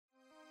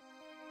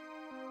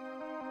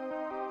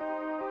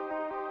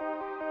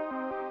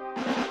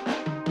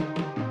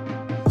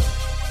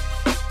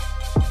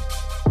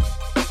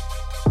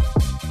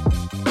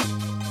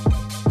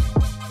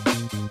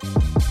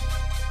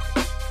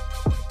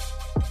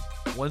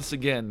once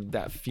again,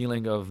 that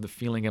feeling of the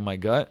feeling in my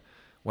gut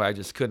where I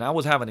just couldn't. I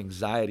was having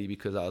anxiety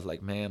because I was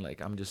like, man, like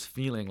I'm just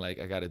feeling like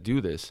I got to do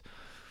this.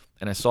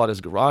 And I saw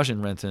this garage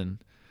in Renton,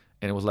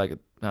 and it was like, I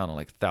don't know,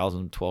 like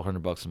 $1,000,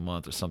 $1,200 a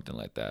month or something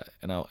like that.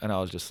 And I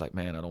was just like,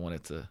 man, I don't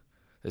want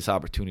this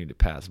opportunity to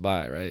pass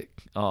by, right?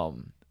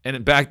 And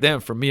then back then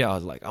for me, I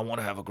was like, I want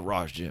to have a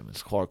garage gym.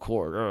 It's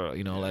hardcore,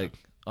 like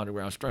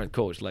underground strength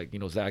coach, like,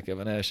 Zach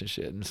Evanesh and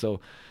shit. And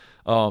so,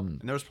 and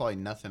there was probably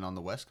nothing on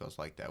the West Coast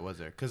like that, was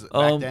there? Because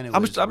back then it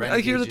was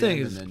here's the thing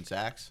and is, then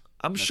Zach's.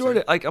 I'm sure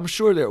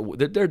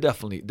there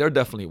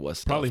definitely was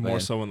stuff, probably more man.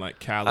 so in like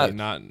Cali,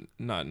 not.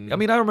 I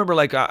mean, I remember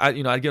like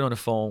I'd get on the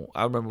phone.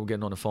 I remember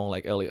getting on the phone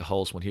like Elliot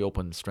Hulse when he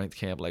opened Strength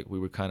Camp. Like we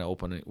were kind of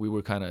opening,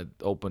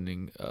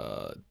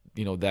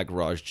 that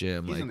garage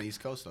gym. He's like, on the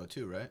East Coast though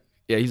too, right?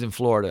 Yeah, he's in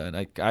Florida, and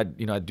I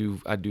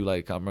do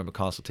like I remember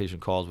consultation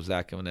calls with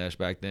Zach Evanesh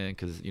back then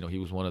because he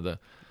was one of the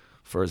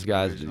first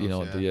guys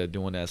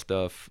doing that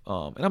stuff.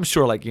 And I'm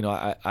sure like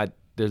I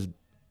there's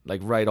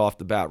like right off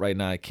the bat right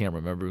now I can't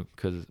remember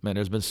because man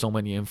there's been so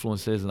many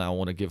influences and I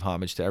want to give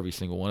homage to every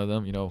single one of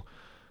them.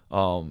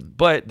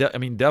 But I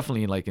mean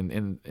definitely like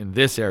in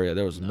this area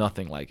there was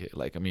nothing like it.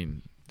 Like I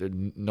mean there's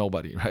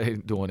nobody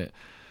right doing it,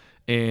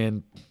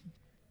 and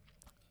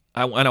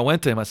I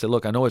went to him. I said,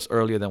 look, I know it's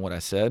earlier than what I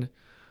said.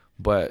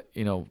 But,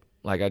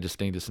 like I just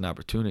think it's an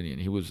opportunity.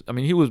 And he was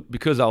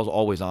because I was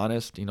always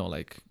honest, he was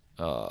like,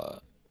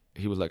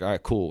 all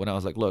right, cool. And I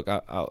was like, look,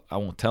 I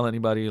won't tell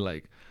anybody,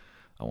 like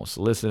I won't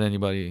solicit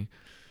anybody.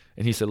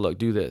 And he said, look,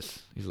 do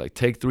this. He's like,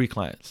 take 3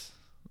 clients,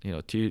 3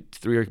 of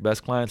your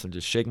best clients and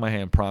just shake my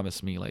hand,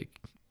 promise me like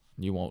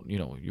you won't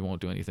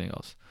do anything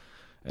else.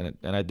 And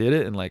I did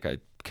it. And like, I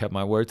kept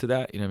my word to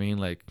that,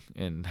 like,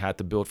 and had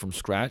to build from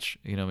scratch.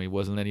 It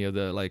wasn't any of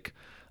the like,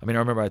 I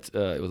remember it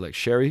was like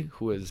Sherry,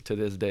 who is to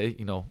this day,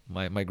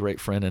 my great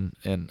friend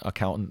and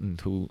accountant,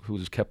 and who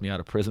just kept me out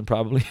of prison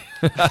probably.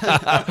 You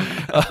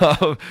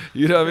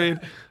know what I mean?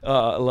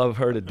 I love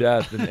her to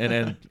death.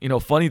 And then,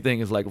 funny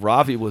thing is like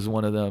Ravi was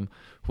one of them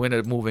who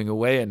ended up moving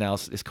away and now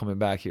is coming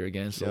back here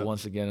again. So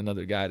once again,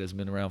 another guy that's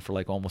been around for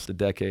like almost a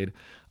decade.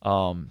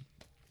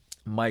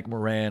 Mike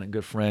Moran, a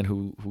good friend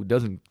who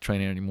doesn't train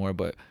here anymore,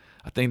 but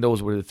I think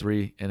those were the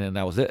 3. And then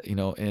that was it,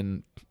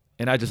 and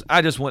I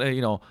just want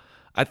to,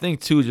 I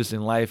think too, just in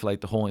life,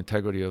 like the whole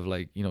integrity of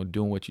like,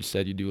 doing what you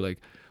said you do. Like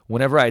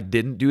whenever I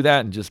didn't do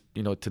that and just,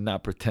 to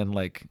not pretend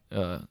like,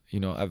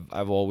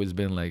 I've always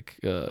been like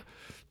the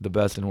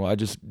best in the world. I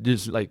just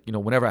like,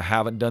 whenever I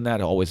haven't done that,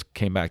 it always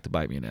came back to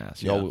bite me in the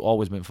ass.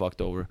 Always been fucked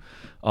over.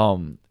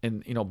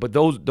 But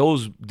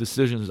those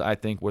decisions I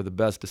think were the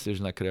best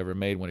decisions I could ever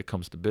made when it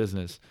comes to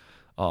business.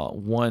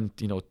 One,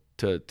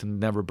 to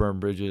never burn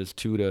bridges.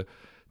 2,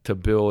 to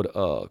build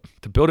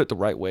it the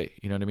right way.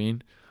 You know what I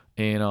mean?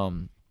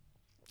 And,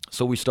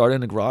 so we started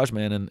in the garage,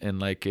 man, and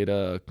like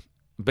it,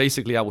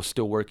 basically I was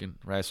still working,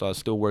 right? So I was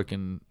still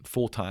working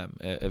full time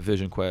at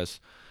Vision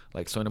Quest.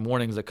 Like, so in the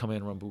mornings I come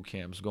in, run boot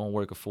camps, go and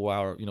work a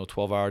 4-hour,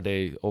 12-hour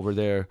day over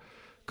there,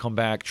 come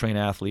back, train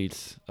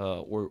athletes,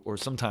 or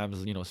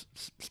sometimes,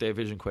 stay at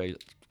Vision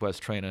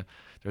Quest trainer.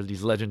 There's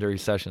these legendary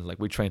sessions, like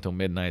we train till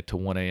midnight, till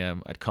 1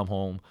 a.m. I'd come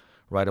home,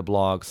 write a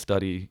blog,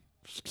 study,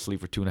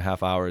 sleep for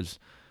 2.5 hours,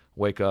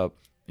 wake up,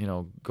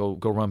 go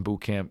run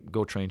boot camp,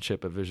 go train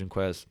Chip at Vision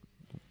Quest,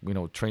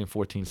 train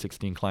 14,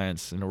 16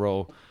 clients in a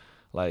row,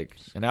 like,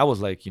 and that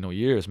was like,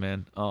 years,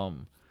 man.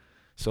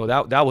 So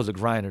that was a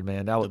grinder,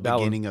 man. That was the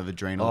beginning of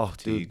adrenal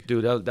fatigue.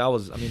 Dude, that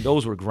was,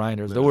 those were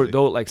grinders. There were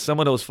like some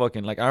of those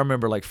fucking, like I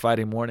remember like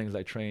Friday mornings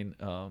I trained,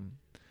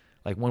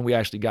 like when we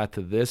actually got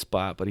to this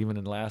spot, but even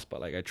in the last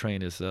spot, like I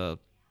trained this,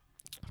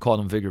 called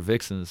them Vigor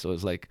Vixens. So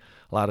it's like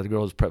a lot of the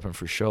girls prepping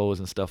for shows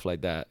and stuff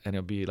like that. And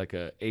it'll be like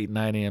a 8,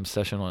 9 a.m.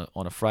 session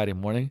on a Friday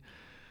morning.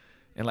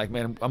 And like,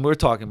 man, we're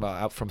talking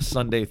about from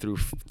Sunday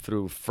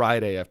through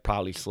Friday, I've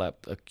probably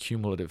slept a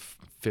cumulative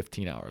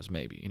 15 hours,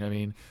 maybe. You know what I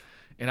mean?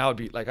 And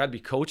I'd be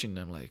coaching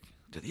them like,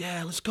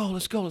 yeah, let's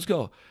go.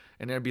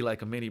 And there'd be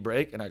like a mini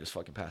break, and I just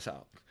fucking pass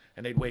out.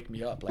 And they'd wake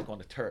me up like on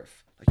the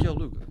turf, like, yo,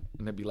 Luca.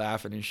 And they'd be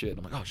laughing and shit.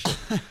 And I'm like, oh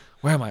shit,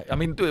 where am I?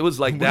 Dude, it was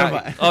like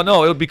that. Oh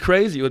no, it would be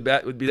crazy. It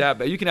would be that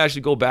bad. You can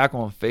actually go back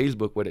on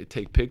Facebook where they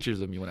take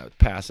pictures of me when I would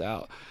pass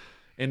out.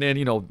 And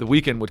then the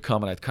weekend would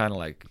come, and I'd kind of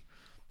like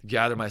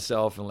gather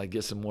myself and like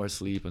get some more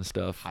sleep and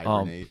stuff.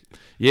 Hibernate.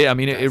 Yeah,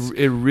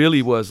 it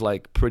really was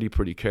like pretty.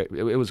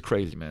 It was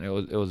crazy, man. It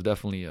was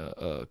definitely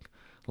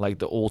like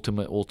the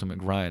ultimate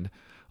grind.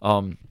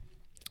 And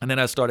then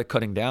I started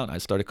cutting down. I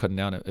started cutting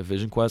down at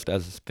Vision Quest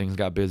as things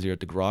got busier at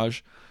the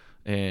garage,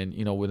 and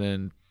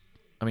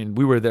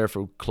we were there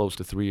for close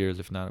to 3 years,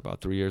 if not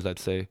about 3 years, I'd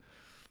say.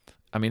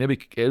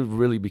 It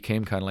really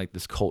became kind of like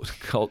this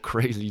cult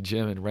crazy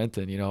gym in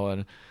Renton,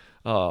 and.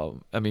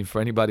 For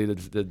anybody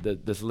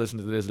that's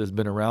listening to this, that's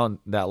been around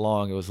that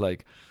long, it was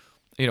like,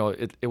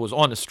 it was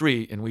on the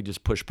street, and we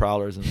just push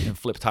prowlers and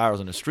flip tires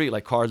on the street,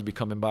 like cars be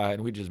coming by,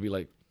 and we'd just be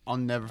like, I'll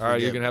never forget. All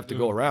right, you're gonna have to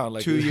go around.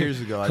 Like 2 years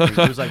ago, I think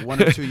it was like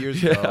 1 or 2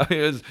 years ago.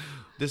 It was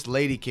this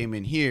lady came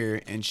in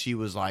here and she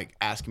was like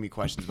asking me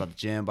questions about the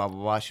gym, blah, blah,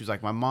 blah. She was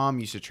like, my mom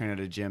used to train at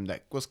a gym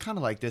that was kind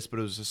of like this, but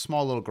it was a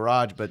small little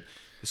garage, but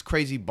this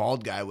crazy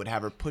bald guy would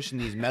have her pushing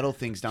these metal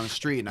things down the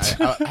street, and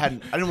I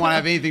didn't want to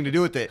have anything to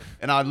do with it.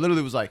 And I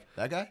literally was like,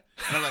 that guy?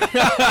 And I'm like,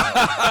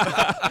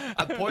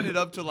 I pointed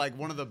up to like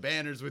one of the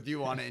banners with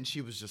you on it, and she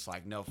was just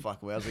like, no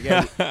fucking way. I was like,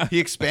 yeah, he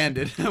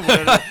expanded. we're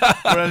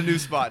at a new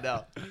spot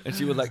now. And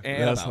she was like,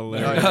 that's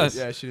hilarious.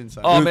 Yeah, she didn't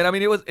sign. Oh man, I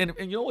mean, it was, and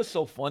you know what's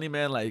so funny,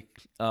 man? Like,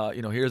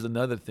 here's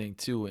another thing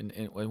too,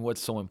 and what's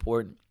so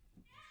important.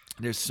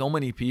 There's so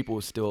many people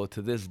still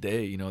to this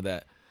day,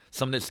 that.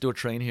 Some that still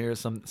train here,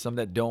 some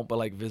that don't, but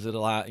like visit a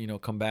lot,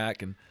 come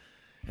back and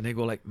they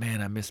go like,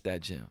 man, I missed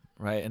that gym,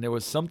 right? And there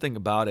was something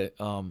about it,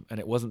 and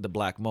it wasn't the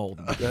black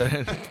mold,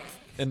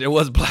 and there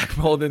was black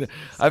mold in it.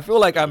 I feel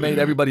like I made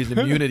everybody's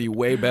immunity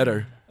way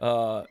better.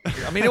 I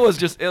mean, it was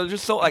just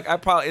so like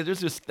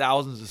there's just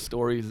thousands of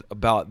stories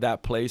about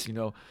that place.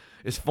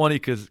 It's funny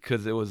because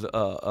it was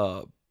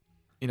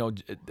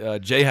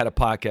Jay had a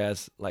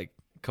podcast like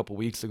a couple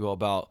weeks ago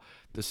about.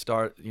 The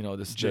start,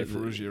 this Jay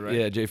Ferrugia, right?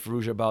 Yeah, Jay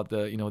Ferrugia about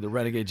the the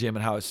Renegade Gym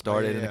and how it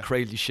started and the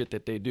crazy shit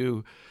that they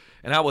do.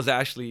 And I was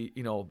actually,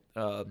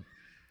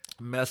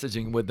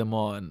 messaging with them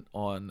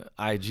on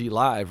IG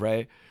Live,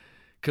 right?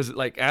 Because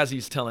like as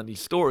he's telling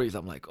these stories,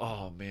 I'm like,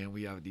 oh man,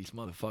 we have these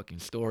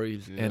motherfucking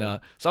stories. Yeah. And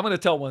so I'm gonna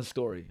tell one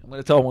story.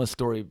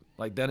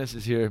 Like Dennis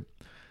is here.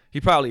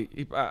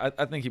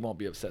 I think he won't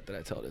be upset that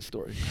I tell this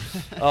story.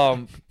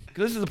 Because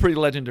this is a pretty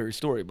legendary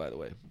story, by the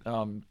way.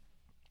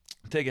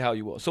 Take it how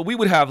you will. So we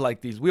would have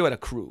like these. We had a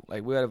crew.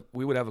 Like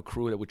we would have a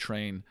crew that would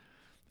train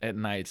at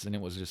nights, and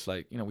it was just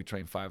like we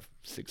train 5,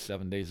 6,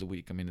 7 days a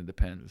week. I mean, it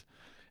depends.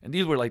 And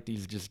these were like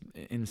these just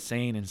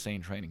insane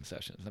training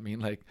sessions. I mean,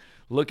 like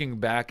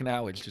looking back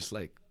now, it's just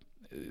like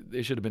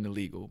they should have been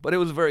illegal. But it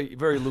was very,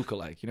 very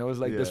Luca-like. It was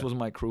like this was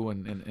my crew,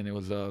 and it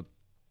was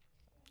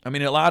I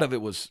mean, a lot of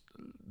it was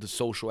the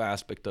social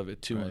aspect of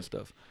it too and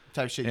stuff.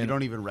 Type shit. You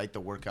don't even write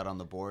the workout on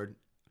the board.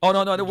 Oh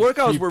no! The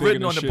workouts were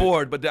written on the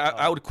board, but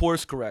I would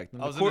course correct.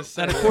 And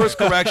the course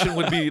correction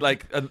would be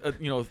like,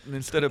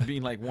 instead of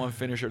being like one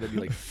finisher, it'd be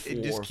like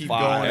 4 or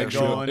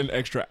 5. An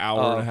extra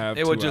hour and a half.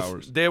 It would 2 just.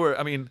 hours. They were.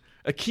 I mean,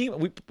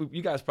 Akeem.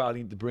 You guys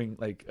probably need to bring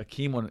like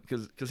Akeem on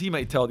because he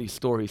may tell these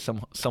stories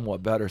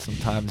somewhat better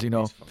sometimes.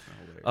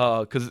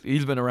 Because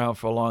he's been around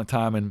for a long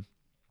time and.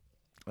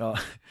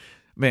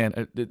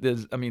 Man,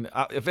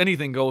 if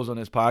anything goes on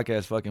this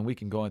podcast, fucking, we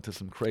can go into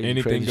some crazy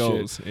shit. Anything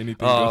goes.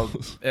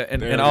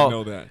 And I'll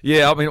know that.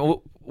 Yeah, I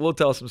mean, we'll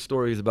tell some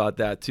stories about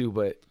that too.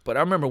 But I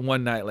remember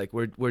one night, like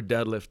we're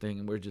deadlifting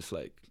and we're just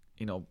like,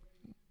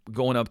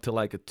 going up to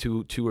like a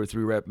 2 or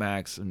 3 rep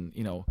max, and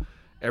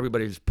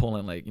everybody's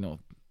pulling like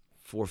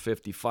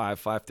 450,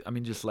 550. I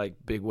mean, just like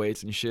big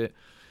weights and shit.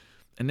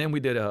 And then we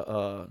did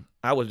I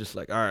was just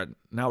like, all right,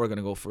 now we're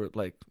gonna go for it.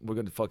 Like we're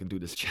gonna fucking do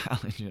this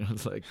challenge.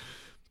 It's like.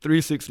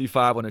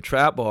 365 on a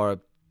trap bar,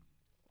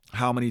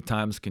 how many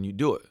times can you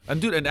do it? And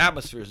dude, and the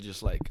atmosphere is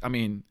just like, I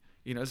mean,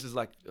 this is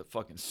like a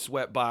fucking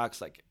sweat box,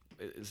 like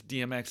it's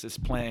DMX is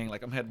playing,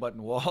 like I'm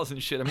headbutting walls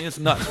and shit. I mean, it's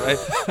nuts, right?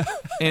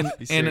 And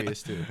he's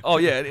serious too. Oh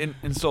yeah,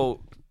 and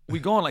so we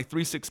go on like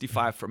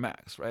 365 for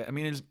max, right? I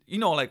mean, it's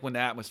like when the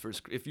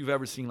atmosphere's, if you've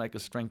ever seen like a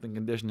strength and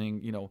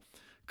conditioning,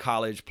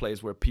 college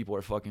plays where people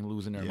are fucking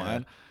losing their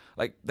mind,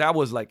 like that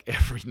was like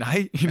every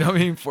night, what I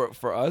mean,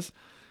 for us.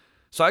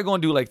 So I go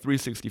and do like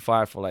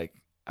 365 for like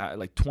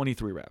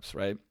 23 reps,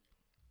 right?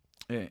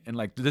 And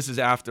like this is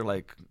after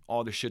like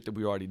all the shit that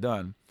we already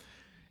done.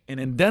 And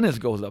then Dennis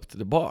goes up to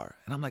the bar,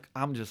 and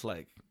I'm just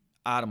like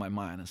out of my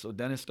mind. And so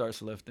Dennis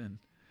starts lifting,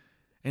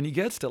 and he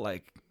gets to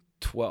like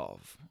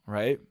 12,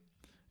 right?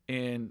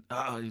 And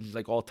he's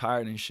like all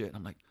tired and shit. And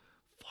I'm like,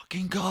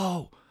 fucking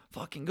go.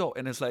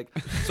 And it's like,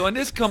 so, and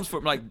this comes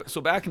from like,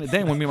 so back in the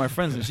day when me and my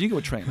friends in Zico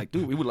would train, like,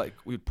 dude, we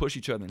would push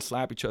each other and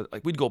slap each other.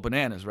 Like we'd go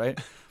bananas, right?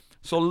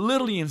 So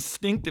literally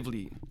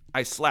instinctively,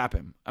 I slap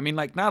him. I mean,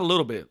 like not a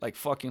little bit, like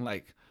fucking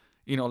like,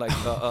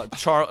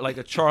 like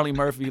a Charlie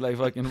Murphy, like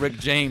fucking Rick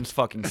James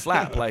fucking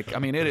slap. Like, I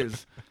mean, it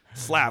is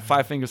slap,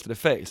 5 fingers to the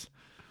face.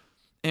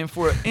 And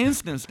for an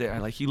instance there,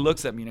 like he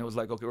looks at me and it was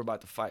like, okay, we're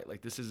about to fight.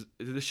 Like this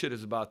shit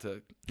is about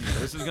to,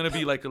 this is gonna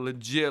be like a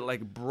legit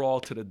like brawl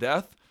to the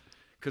death.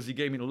 Because he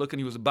gave me the look and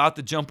he was about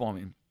to jump on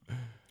me,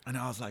 and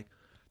I was like,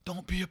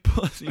 don't be a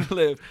pussy,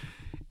 Liv.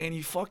 And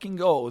he fucking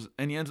goes,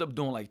 and he ends up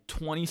doing like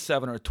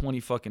 27 or 20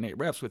 fucking 8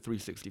 reps with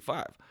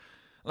 365.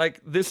 Like,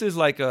 this is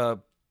like this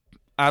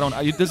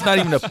is not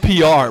even a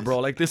PR, bro.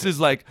 Like, this is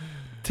like,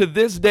 to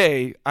this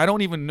day, I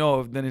don't even know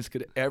if Dennis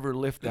could ever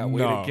lift that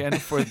weight again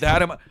for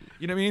that amount.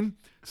 You know what I mean?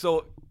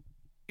 So,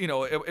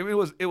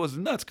 it was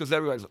nuts because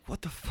everybody's like,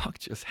 what the fuck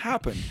just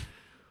happened?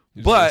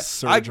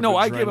 But I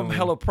give him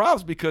hella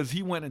props because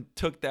he went and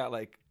took that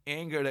like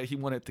anger that he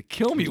wanted to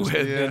kill me with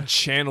and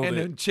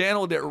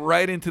channeled it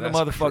right into the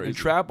motherfucking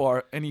trap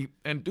bar, and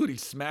dude, he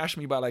smashed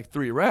me by like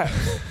 3 reps,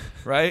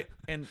 right?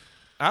 And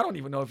I don't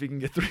even know if he can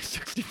get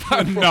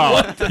 365.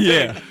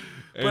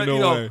 But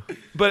no way.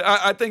 But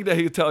I think that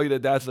he'll tell you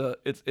that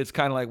it's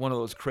kind of like one of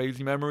those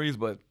crazy memories.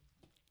 But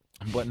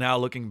But now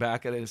looking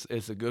back at it,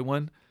 it's a good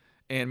one.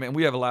 And man,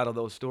 we have a lot of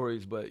those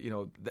stories, but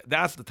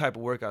that's the type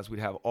of workouts we'd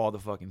have all the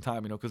fucking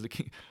time, because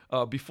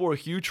before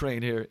Hugh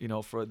trained here,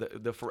 for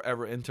the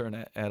forever intern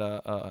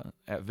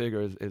at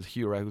Vigor is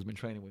Hugh, right, who's been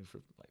training with me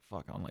for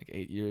like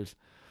 8 years.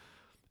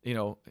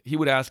 He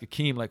would ask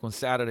Akeem, like on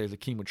Saturdays,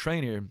 Akeem would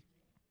train here,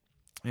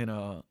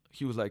 and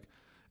he was like,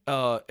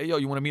 "Hey yo,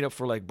 you want to meet up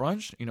for like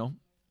brunch?"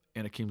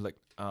 And Akeem's like,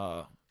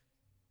 "I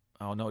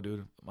don't know,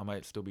 dude. I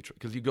might still be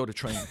because you go to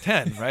train at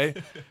 10, right?"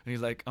 And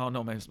he's like, "Oh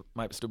no, man,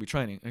 might still be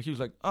training." And he was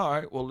like, "All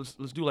right, well let's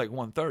do like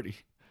 1:30."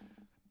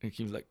 And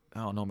he was like,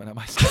 "I don't know, man. I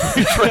might still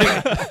be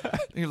training." And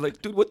he was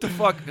like, "Dude, what the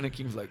fuck?" And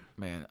Akeem was like,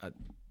 "Man,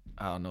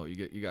 I don't know.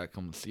 You gotta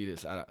come and see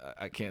this.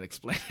 I can't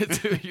explain it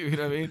to you. You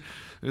know what I mean?"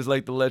 It was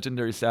like the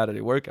legendary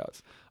Saturday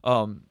workouts.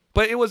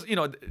 But it was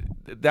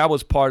that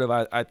was part of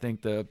I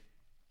think the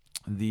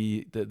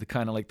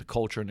kind of like the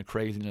culture and the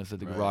craziness of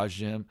the garage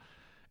gym.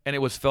 And it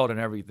was felt in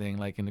everything,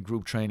 like in the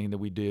group training that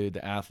we did,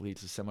 the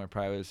athletes, the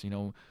semi-privates,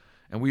 and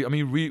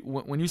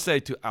when you say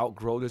to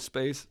outgrow this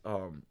space,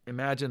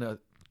 imagine a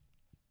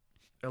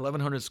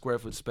 1,100 square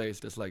foot space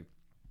that's like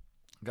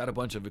got a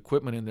bunch of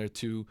equipment in there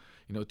two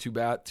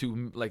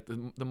like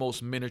the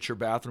most miniature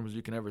bathrooms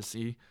you can ever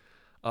see.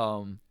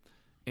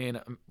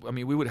 And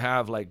we would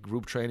have like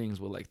group trainings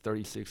with like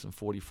 36 and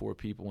 44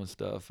 people and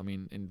stuff.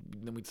 And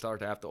then we'd start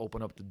to have to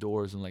open up the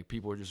doors and like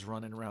people were just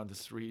running around the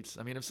streets.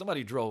 If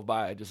somebody drove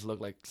by, it just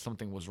looked like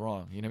something was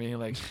wrong. You know what I mean?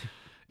 Like,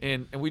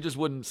 and we just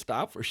wouldn't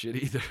stop for shit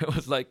either. It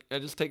was like,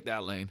 just take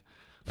that lane.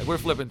 Like we're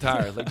flipping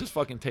tires. Like just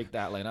fucking take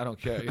that lane. I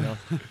don't care.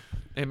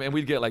 And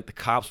we'd get like the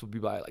cops would be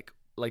by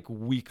like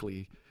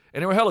weekly,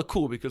 and they were hella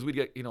cool because we'd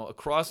get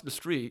across the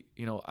street.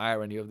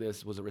 Irony of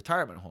this was a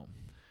retirement home.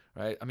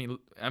 Right. I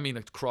mean,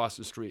 across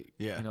the street.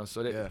 Yeah.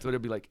 So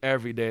there'd be like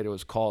every day there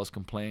was calls,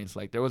 complaints.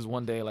 Like there was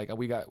one day like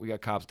we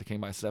got cops that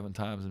came by 7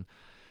 times and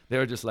they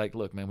were just like,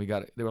 "Look, man,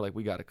 they were like,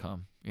 we got to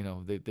come."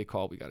 They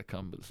called, "We got to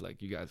come," but it's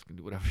like, you guys can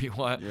do whatever you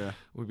want. Yeah.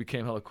 We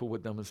became hella cool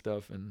with them and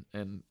stuff, and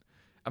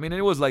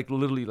it was like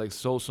literally like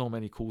so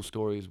many cool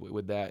stories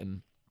with that,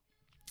 and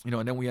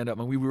and then we end up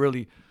and we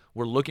really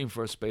were looking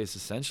for a space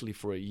essentially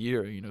for a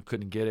year.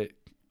 Couldn't get it,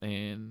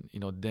 and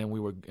then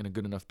we were in a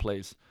good enough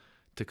place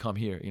to come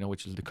here,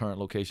 which is the current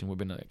location. We've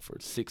been like for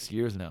 6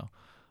 years now.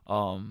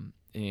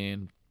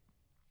 And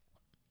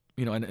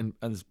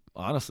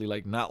honestly,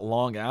 like not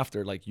long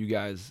after, like you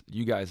guys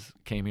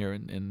came here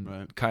and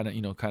right. kind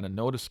of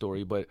know the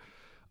story, but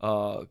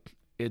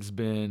it's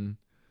been,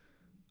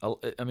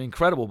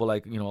 incredible, but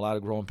like, a lot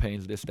of growing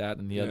pains, this, that,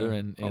 and the other,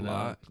 and a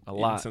lot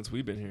even since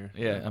we've been here.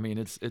 Yeah.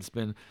 It's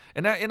been,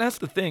 and that's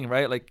the thing,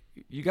 right? Like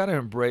you got to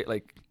embrace,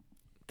 like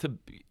to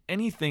be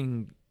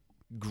anything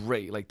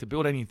great, like to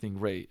build anything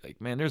great,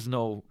 like man, there's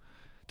no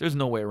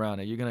way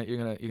around it. You're gonna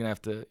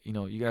have to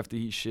you have to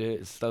eat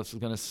shit. Stuff's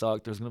gonna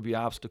suck. There's gonna be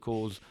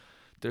obstacles.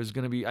 There's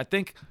gonna be I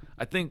think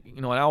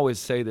and I always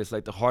say this,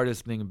 like the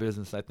hardest thing in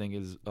business I think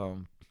is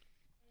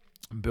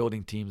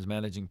building teams,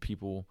 managing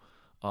people,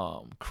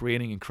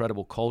 creating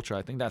incredible culture.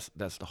 I think that's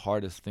the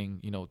hardest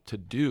thing to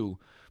do,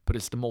 but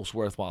it's the most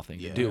worthwhile thing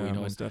to do.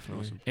 Most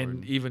definitely.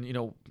 And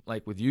even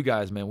like with you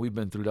guys, man, we've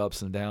been through the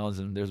ups and downs,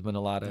 and there's been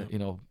a lot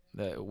of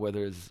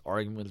whether it's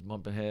arguments,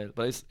 bumping heads,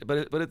 but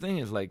the thing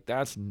is, like,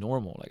 that's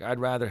normal. Like I'd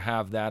rather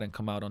have that and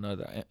come out on the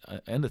other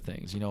end of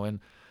things, and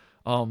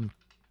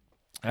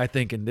I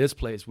think in this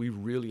place we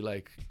really,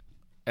 like,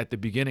 at the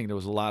beginning there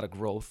was a lot of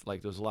growth.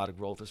 Like there's a lot of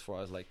growth as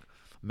far as like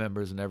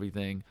members and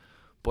everything,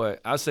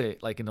 but I'd say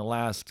like in the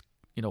last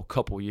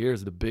couple of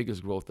years, the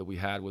biggest growth that we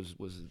had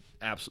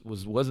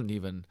wasn't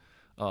even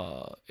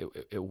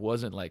it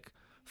wasn't like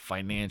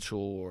financial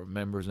or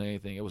members or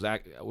anything. It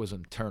was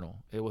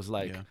internal. It was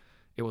like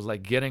it was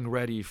like getting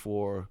ready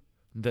for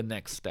the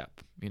next step,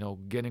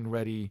 getting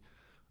ready,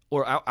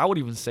 or I would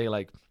even say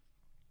like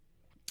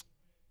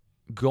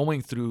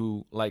going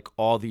through like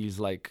all these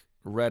like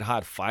red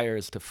hot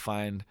fires to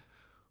find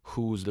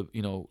who's the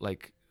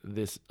like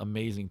this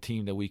amazing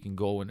team that we can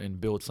go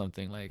and build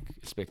something like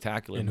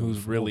spectacular, and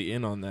who's really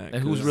in on that,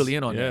 and who's really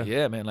in on that.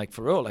 Yeah, man, like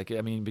for real. Like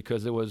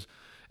because it was,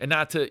 and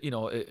not to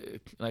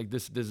like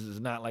this is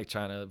not like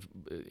trying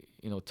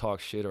to talk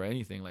shit or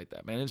anything like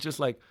that, man. It's just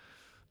like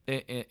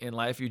in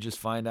life you just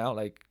find out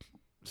like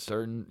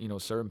certain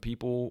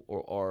people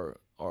are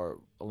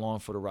along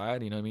for the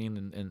ride,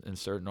 and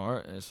certain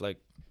aren't, and it's like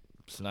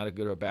it's not a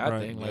good or bad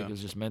thing. Like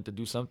it's just meant to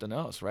do something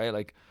else, right?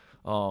 Like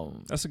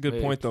that's a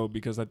good point though,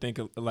 because I think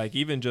like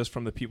even just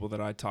from the people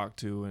that I talk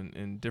to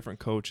and different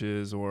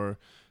coaches or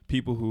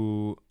people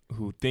who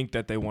think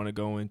that they want to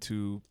go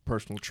into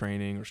personal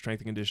training or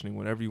strength and conditioning,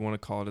 whatever you want to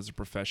call it as a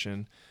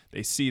profession,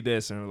 they see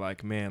this and are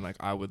like, man, like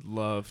I would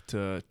love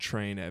to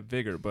train at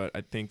Vigor. But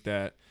I think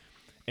that,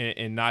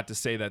 and not to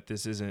say that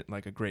this isn't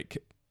like a great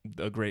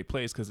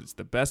place, because it's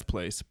the best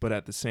place, but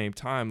at the same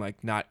time,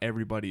 like not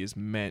everybody is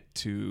meant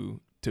to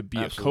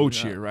be a coach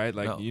here, right?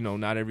 Like,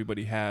 not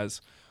everybody has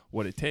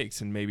what it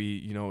takes, and maybe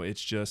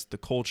it's just the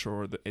culture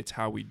or it's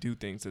how we do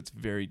things that's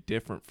very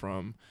different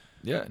from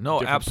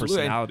different absolutely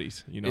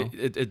personalities.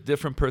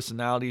 Different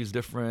personalities,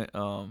 different.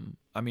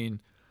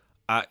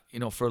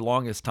 for the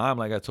longest time,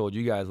 like I told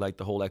you guys, like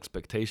the whole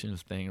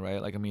expectations thing,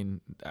 right? Like, I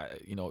mean,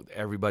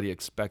 everybody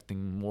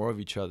expecting more of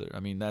each other. I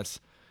mean, that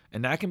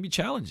can be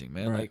challenging,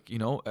 man. Right.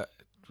 Like,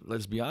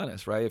 let's be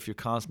honest, right? If you're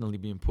constantly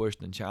being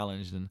pushed and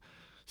challenged and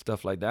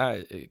stuff like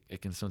that,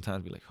 it can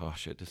sometimes be like, oh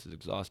shit, this is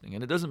exhausting.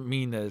 And it doesn't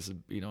mean that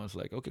it's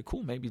like, okay,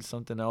 cool, maybe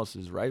something else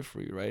is right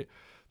for you, right?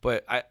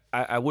 But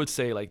I would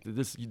say like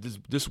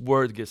this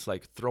word gets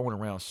like thrown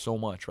around so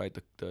much, right?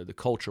 The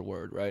culture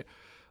word, right?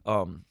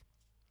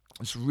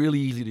 It's really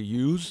easy to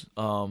use,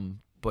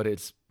 but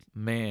it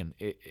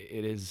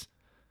is.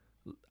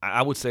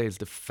 I would say it's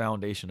the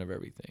foundation of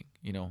everything,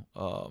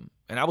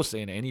 and I would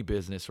say in any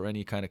business or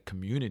any kind of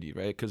community,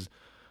 right? Because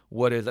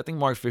I think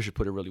Mark Fisher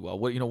put it really well.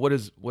 What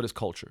is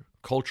culture?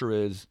 Culture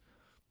is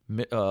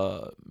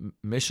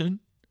mission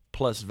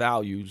plus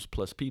values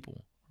plus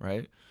people,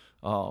 right?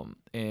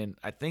 And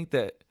I think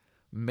that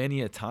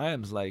many a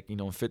times, like,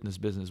 in fitness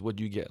business, what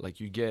do you get? Like,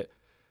 you get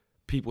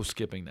people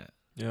skipping that.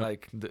 Yeah.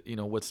 Like,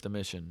 what's the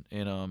mission?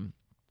 And,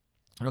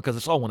 because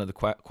it's all one of the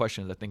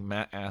questions. I think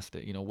Matt asked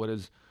it, what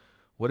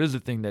is the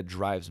thing that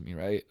drives me,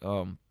 right?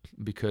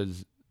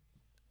 Because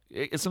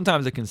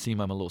sometimes it can seem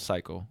I'm a little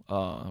psycho,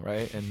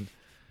 right? And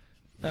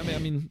I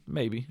mean,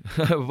 maybe,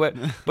 but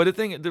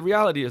the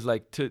reality is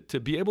like to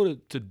be able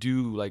to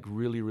do like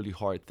really, really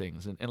hard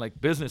things, and like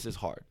business is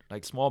hard.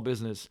 Like small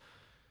business,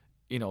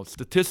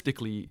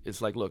 statistically,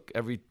 it's like, look,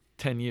 every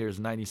 10 years,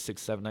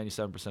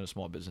 97% of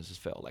small businesses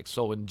fail. Like,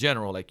 so in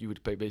general, like you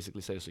would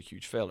basically say it's a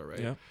huge failure, right?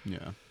 Yeah.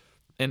 Yeah.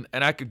 And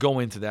I could go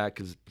into that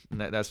because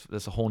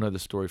that's a whole nother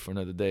story for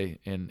another day,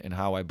 and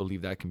how I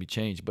believe that can be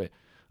changed. But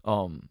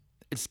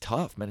it's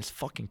tough, man. It's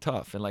fucking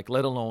tough. And like,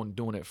 let alone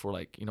doing it for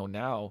like,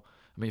 now,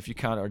 I mean, if you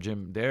count our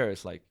gym there,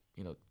 it's like,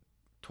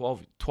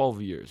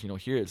 12 years,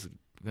 here it's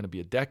going to be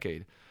a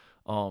decade.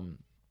 And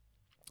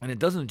it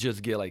doesn't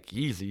just get like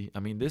easy. I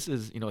mean, this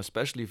is,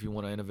 especially if you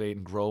want to innovate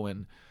and grow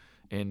and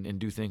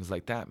do things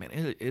like that, man,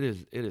 it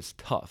is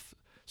tough.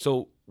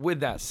 So with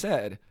that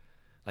said,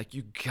 like,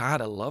 you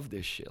gotta love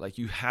this shit. Like,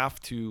 you have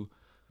to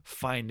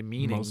find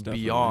meaning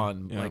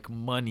beyond like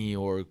money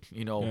or,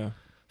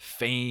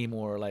 fame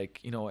or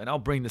like, and I'll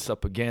bring this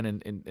up again.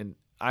 And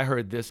I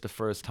heard this the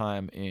first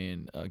time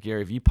in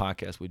Gary Vee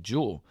podcast with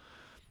Jewel,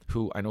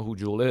 who I know who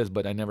Jewel is,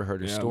 but I never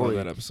heard her story. I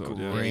love that episode.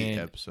 Great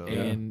episode.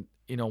 And,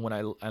 when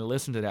I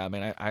listened to that,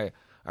 man, I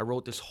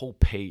wrote this whole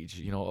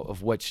page,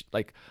 of what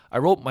I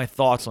wrote my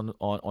thoughts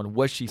on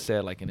what she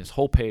said, like in this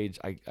whole page.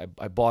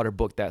 I bought her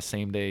book that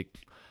same day.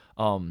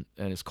 And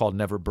it's called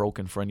Never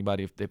Broken for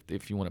anybody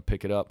if you want to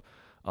pick it up.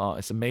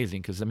 It's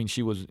amazing because, I mean,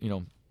 she was,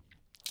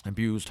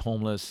 abused,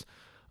 homeless,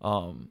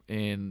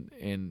 and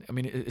I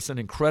mean, it's an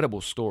incredible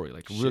story.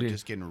 Like, shit really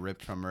just getting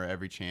ripped from her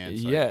every chance.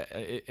 Yeah,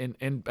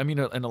 and I mean,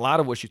 and a lot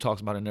of what she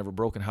talks about in Never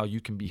Broken, how you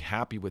can be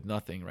happy with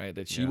nothing, right?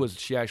 That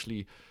she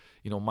actually,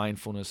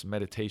 mindfulness,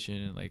 meditation,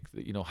 and like,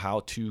 how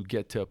to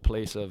get to a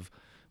place of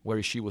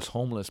where she was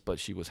homeless but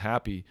she was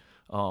happy.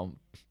 But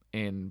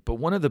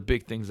one of the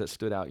big things that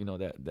stood out,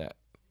 that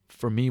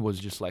for me was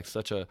just like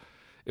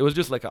it was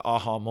just like an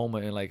aha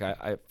moment, and like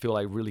I feel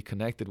I really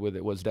connected with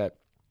it, was that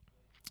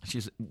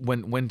she's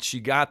when she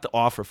got the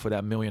offer for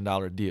that $1 million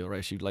deal,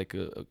 right? She like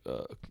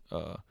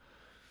a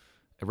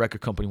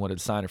record company wanted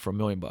to sign her for $1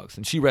 million,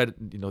 and she read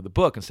the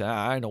book and said,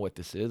 I know what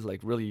this is.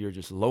 Like, really, you're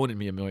just loaning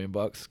me $1 million,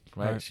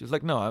 right? She's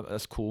like, no,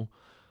 that's cool.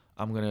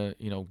 I'm gonna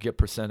get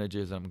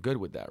percentages. I'm good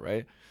with that,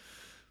 right?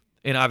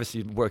 And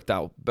obviously it worked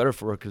out better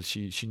for her because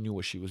she knew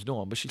what she was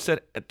doing. But she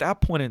said at that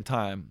point in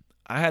time,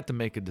 I had to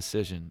make a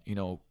decision,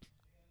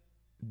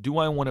 do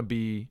I want to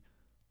be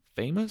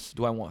famous?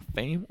 Do I want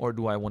fame? Or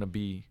do I want to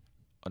be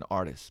an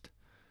artist?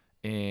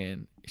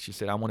 And she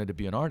said, I wanted to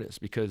be an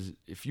artist, because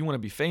if you want to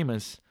be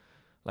famous,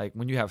 like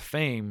when you have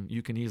fame,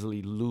 you can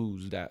easily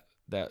lose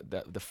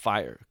the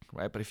fire,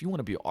 right? But if you want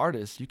to be an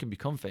artist, you can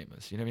become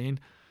famous, you know what I mean?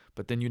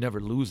 But then you never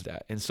lose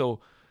that. And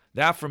so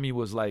that for me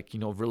was like,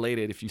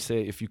 related. If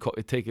you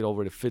take it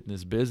over to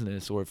fitness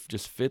business, or if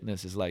just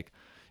fitness is like,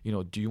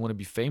 do you want to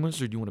be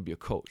famous or do you want to be a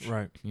coach?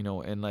 Right.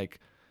 And like,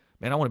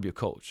 man, I want to be a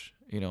coach,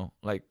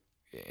 like,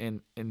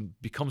 and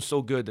become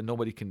so good that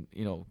nobody can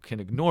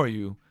ignore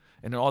you,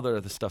 and then all the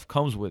other stuff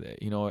comes with it,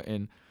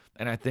 and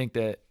I think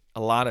that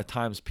a lot of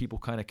times people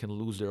kind of can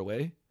lose their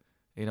way,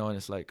 and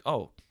it's like,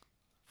 oh,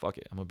 fuck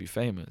it, I'm gonna be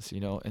famous,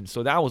 and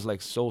so that was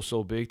like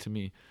so big to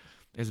me,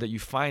 is that you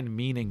find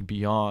meaning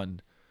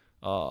beyond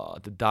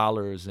the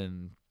dollars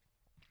and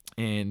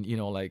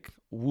like,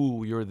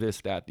 woo, you're this,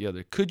 that, the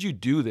other. Could you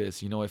do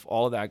this, if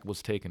all of that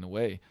was taken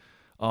away?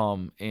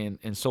 So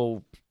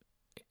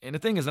the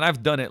thing is, and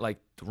I've done it like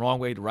the wrong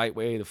way, the right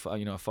way.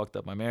 I fucked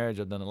up my marriage.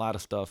 I've done a lot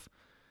of stuff.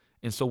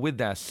 And so with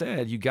that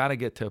said, you got to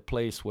get to a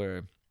place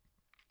where,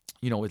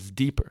 it's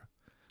deeper,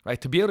 right?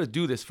 To be able to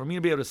do this, for me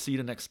to be able to see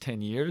the next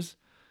 10 years,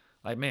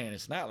 like, man,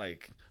 it's not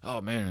like,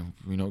 oh man,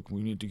 we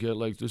need to get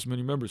like this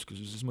many members because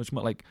there's this much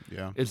money. Like,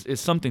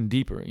 it's something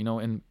deeper,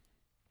 and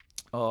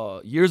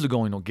years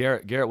ago,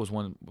 Garrett was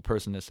one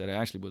person that said, it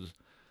actually was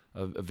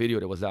a video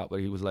that was out,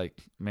 but he was like,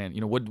 man,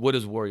 what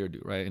does Warrior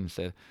do, right? And he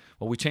said,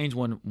 well, we change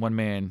one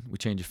man, we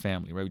change a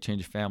family, right? We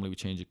change a family, we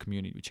change a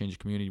community, we change a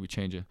community, we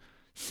change a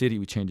city,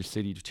 we change a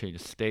city, we change a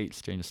state,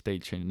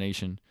 change a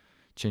nation,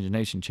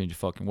 change a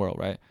fucking world,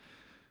 right?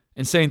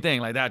 And same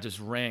thing, like that just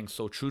rang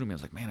so true to me. I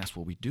was like, man, that's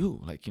what we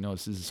do. Like,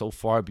 this is so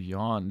far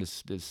beyond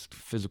this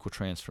physical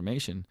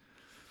transformation.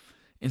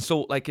 And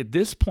so, like, at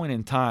this point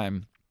in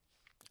time,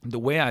 the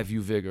way I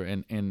view Vigor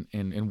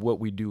and what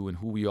we do and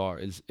who we are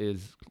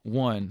is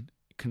one,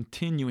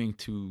 continuing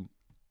to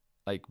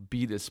like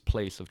be this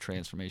place of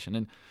transformation.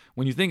 And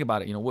when you think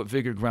about it, what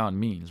Vigor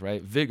Ground means,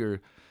 right? Vigor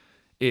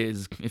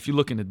is, if you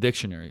look in the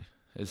dictionary,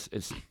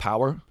 it's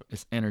power,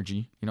 it's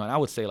energy, and I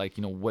would say like,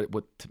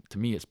 what to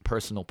me is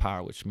personal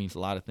power, which means a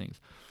lot of things,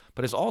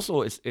 but it's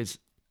also, it's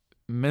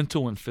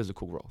mental and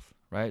physical growth,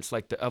 right? It's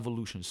like the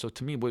evolution. So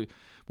to me, when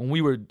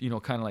we were,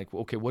 kind of like,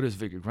 okay, what is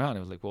Vigor Ground?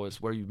 It was like, well,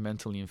 it's where you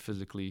mentally and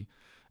physically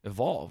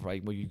evolve,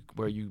 right?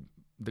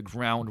 The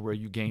ground where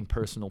you gain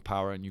personal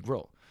power and you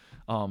grow.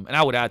 And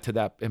I would add to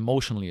that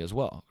emotionally as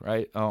well,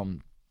 right?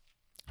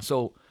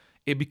 So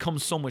it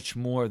becomes so much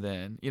more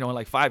than,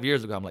 like 5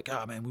 years ago, I'm like,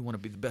 oh man, we want to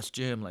be the best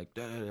gym. Like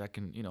I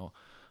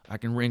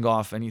can ring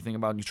off anything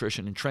about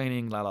nutrition and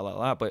training,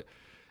 but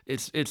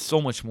it's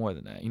so much more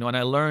than that, and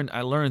I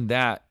learned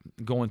that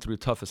going through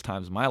the toughest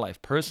times of my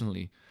life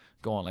personally,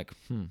 going like,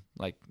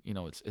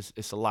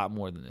 it's a lot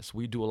more than this.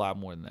 We do a lot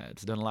more than that.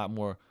 It's done a lot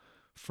more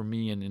for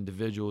me and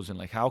individuals, and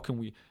like, how can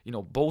we,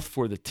 both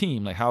for the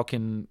team, like how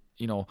can,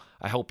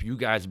 I help you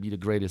guys be the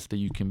greatest that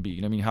you can be.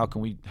 How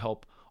can we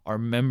help our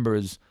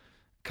members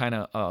kind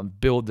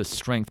of build the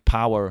strength,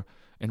 power,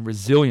 and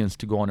resilience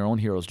to go on their own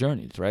hero's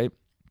journeys, right?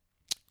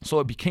 So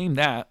it became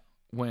that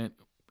when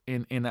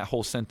in that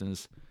whole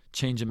sentence,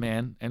 change a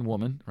man and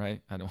woman,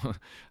 right? I don't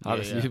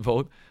obviously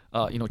both,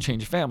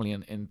 change a family.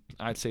 And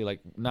I'd say like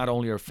not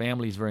only are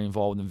families very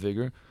involved in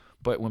Vigor,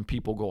 but when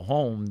people go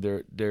home,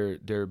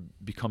 they're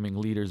becoming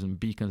leaders and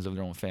beacons of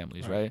their own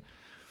families, right?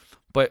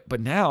 But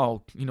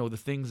now, the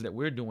things that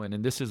we're doing,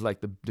 and this is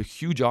like the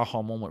huge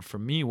aha moment for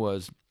me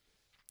was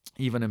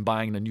even in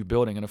buying the new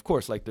building. And of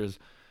course, like there's,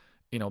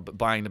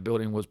 buying the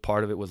building was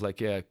part of it, was like,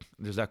 yeah,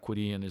 there's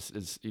equity, and it's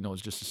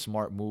just a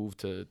smart move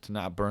to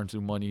not burn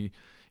through money,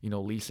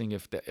 leasing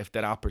if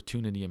that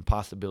opportunity and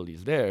possibility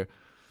is there.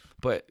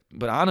 But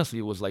honestly,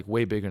 it was like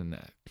way bigger than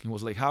that. It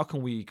was like, how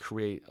can we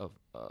create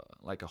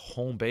a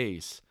home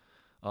base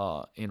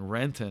in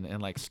Renton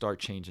and like start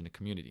changing the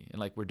community? And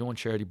like we're doing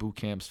charity boot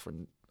camps for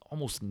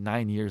almost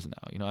 9 years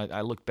now.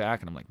 I look back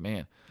and I'm like,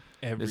 man,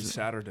 every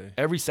Saturday.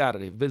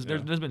 There's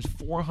been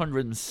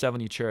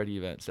 470 charity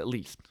events at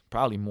least,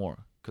 probably more,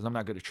 because I'm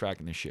not good at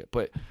tracking this shit.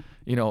 But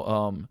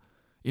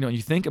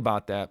you think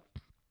about that,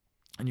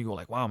 and you go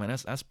like, wow, man,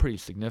 that's pretty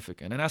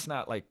significant. And that's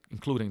not like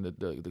including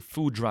the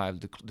food drives,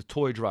 the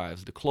toy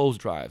drives, the clothes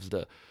drives,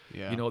 the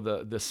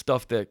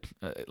stuff that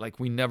like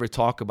we never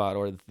talk about,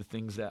 or the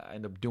things that I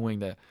end up doing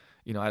that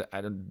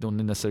I don't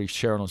necessarily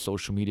share on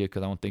social media,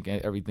 because I don't think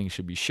everything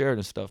should be shared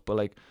and stuff. But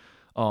like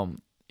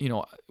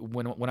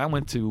when I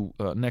went to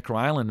Necker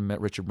Island and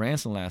met Richard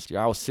Branson last year,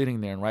 I was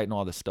sitting there and writing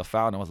all this stuff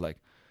out, and I was like,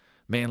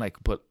 man, like,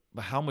 but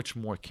how much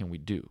more can we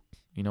do?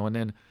 And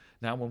then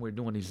now when we're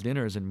doing these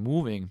dinners and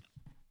moving,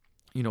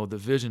 the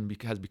vision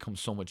has become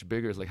so much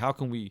bigger. It's like, how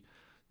can we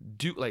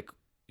do, like,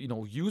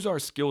 use our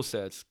skill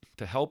sets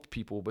to help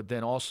people, but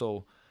then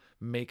also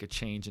make a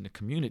change in the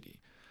community,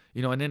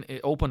 and then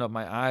it opened up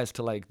my eyes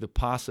to like the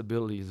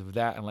possibilities of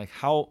that, and like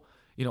how,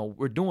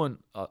 we're doing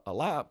a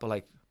lot, but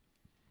like,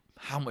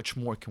 how much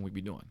more can we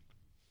be doing,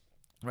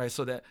 right?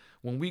 So that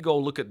when we go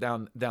look at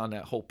down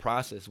that whole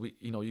process, we,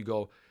 you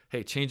go,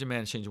 hey, change a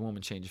man, change a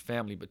woman, change a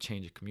family, but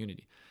change a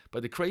community.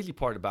 But the crazy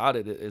part about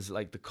it is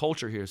like the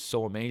culture here is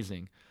so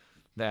amazing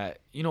that,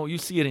 you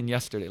see it in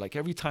yesterday. Like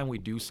every time we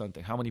do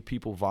something, how many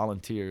people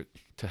volunteer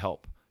to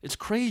help? It's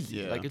crazy.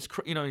 Yeah. Like it's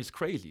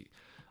crazy.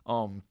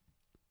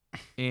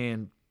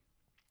 And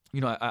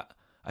I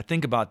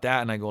think about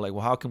that and I go like,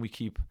 well, how can we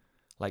keep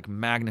like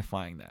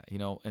magnifying that,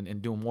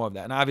 and doing more of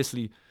that? And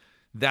obviously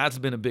that's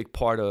been a big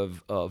part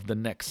of the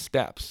next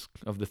steps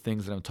of the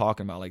things that I'm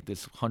talking about, like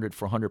this 100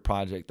 for 100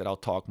 project that I'll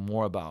talk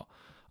more about,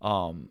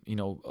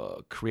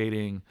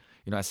 creating,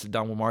 I sit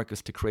down with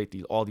Marcus to create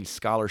all these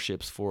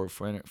scholarships for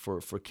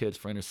kids,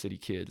 for inner city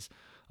kids.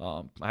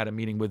 I had a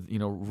meeting with,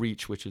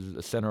 Reach, which is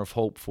a center of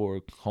hope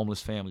for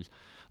homeless families.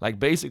 Like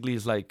basically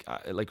it's like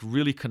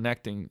really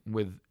connecting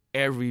with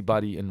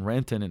everybody in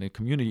Renton and the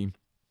community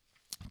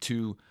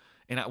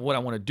what I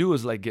want to do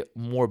is like get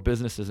more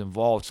businesses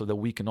involved so that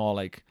we can all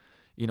like,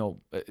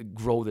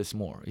 grow this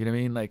more, you know what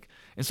I mean? Like,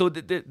 and so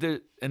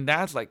and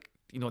that's like,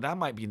 that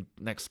might be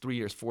next 3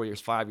 years, 4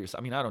 years, 5 years.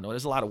 I mean, I don't know.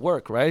 There's a lot of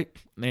work, right?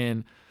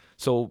 And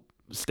so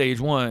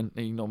stage one,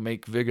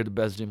 make Vigor the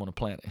best gym on the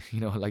planet.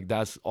 Like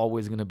that's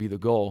always going to be the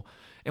goal.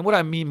 And what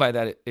I mean by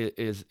that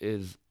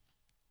is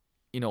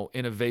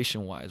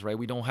innovation wise, right?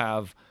 We don't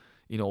have,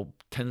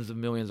 tens of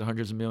millions or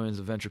hundreds of millions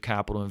of venture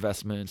capital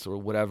investments or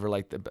whatever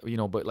like that,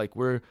 but like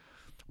we're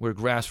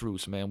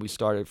grassroots, man. We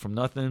started from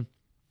nothing,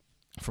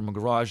 from a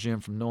garage gym,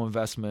 from no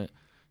investment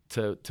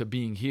to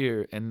being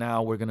here, and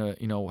now we're gonna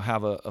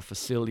have a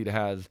facility that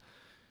has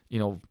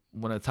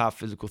one of the top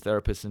physical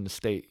therapists in the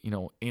state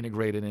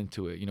integrated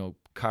into it,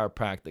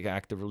 chiropractic,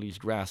 active release,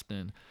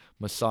 Graston,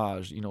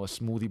 massage, a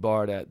smoothie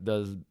bar that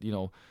does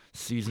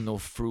seasonal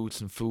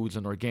fruits and foods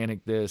and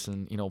organic this,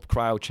 and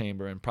cryo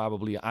chamber, and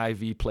probably an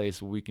IV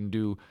place where we can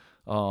do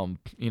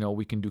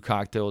we can do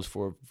cocktails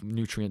for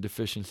nutrient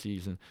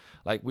deficiencies, and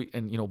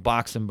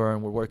box and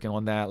burn, we're working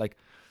on that,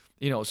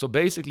 so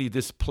basically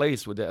this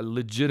place with that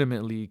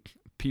legitimately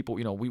people,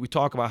 we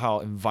talk about how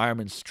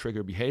environments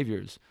trigger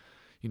behaviors.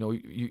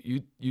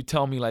 You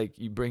tell me, like,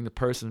 you bring the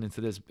person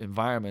into this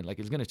environment, like,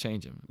 it's going to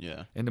change them.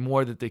 Yeah. And the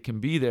more that they can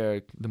be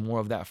there, the more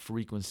of that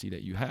frequency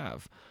that you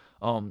have.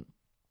 And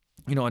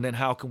then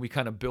how can we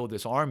kind of build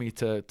this army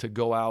to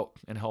go out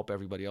and help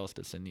everybody else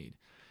that's in need?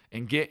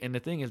 And the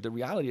thing is, the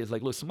reality is,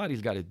 like, look,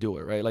 somebody's got to do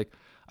it, right? Like,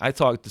 I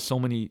talk to so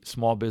many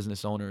small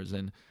business owners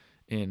and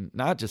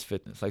not just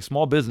fitness, like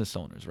small business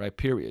owners, right?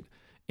 Period.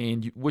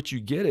 And what you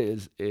get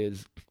is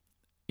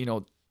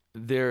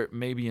they're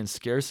maybe in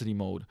scarcity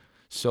mode.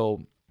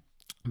 So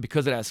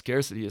because of that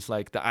scarcity, it's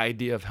like the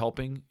idea of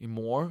helping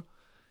more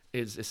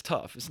is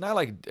tough. It's not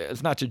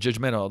too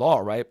judgmental at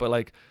all, right? But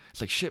like,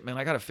 it's like, shit, man,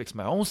 I got to fix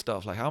my own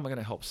stuff. Like, how am I going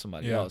to help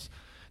somebody else?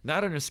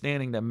 Not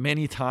understanding that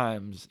many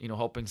times,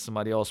 helping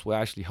somebody else will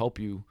actually help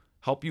you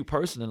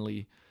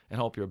personally and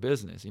help your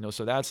business.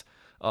 So that's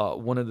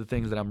one of the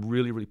things that I'm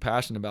really, really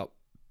passionate about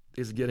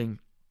is getting,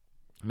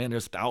 man,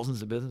 there's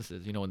thousands of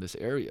businesses, in this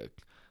area.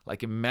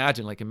 Like,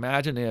 imagine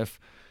if,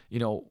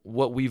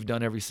 what we've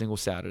done every single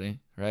Saturday,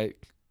 right?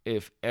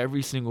 If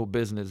every single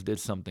business did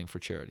something for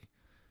charity.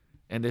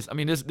 And this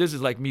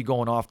is like me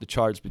going off the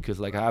charts, because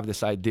like I have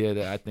this idea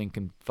that I think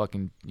can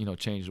fucking,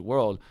 change the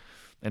world.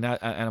 And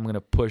I'm going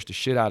to push the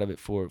shit out of it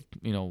for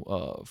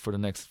the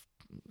next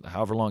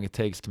however long it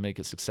takes to make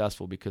it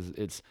successful, because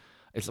it's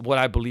what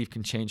I believe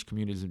can change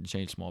communities and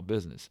change small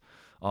business.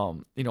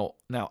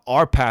 Now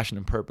our passion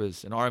and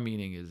purpose and our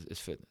meaning is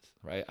fitness,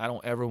 right? I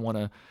don't ever want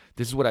to,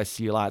 this is what I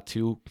see a lot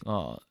too,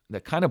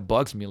 that kind of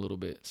bugs me a little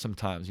bit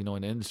sometimes, in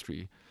the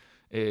industry,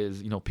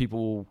 is,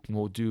 people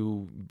will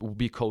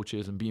be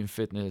coaches and be in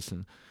fitness,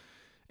 and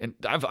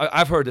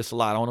I've heard this a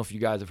lot. I don't know if you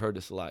guys have heard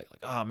this a lot.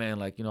 Like, oh man,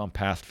 like, I'm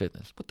past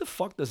fitness. What the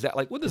fuck does that,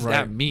 like, what does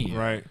that mean?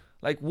 Right.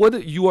 Like,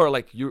 what you are,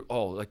 like,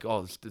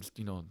 it's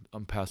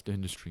I'm past the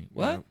industry.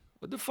 What? Right.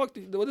 What the fuck?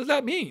 What does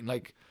that mean?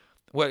 Like,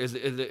 what is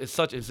it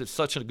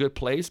such a good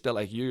place that,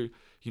 like,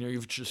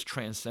 you've just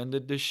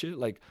transcended this shit?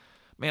 Like,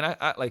 man,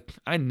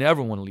 I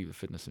never want to leave the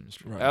fitness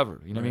industry,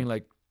 ever. You know what I mean?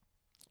 Like,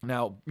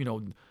 now,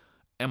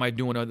 am I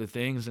doing other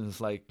things? And it's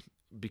like,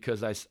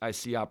 because I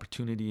see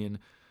opportunity in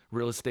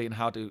real estate and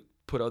how to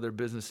put other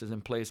businesses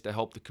in place to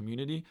help the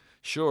community.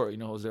 Sure,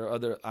 is there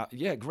other?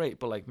 Yeah, great.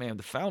 But like, man,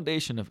 the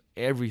foundation of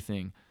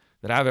everything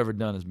that I've ever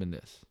done has been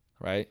this,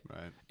 right?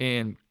 Right.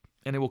 And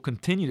it will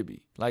continue to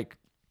be, like,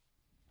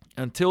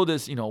 until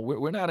this.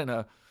 We're not in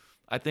a.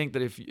 I think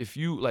that if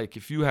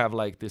you have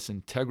like this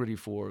integrity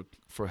for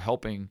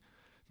helping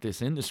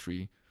this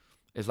industry,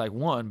 is like,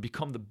 one,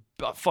 become the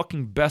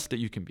fucking best that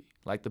you can be.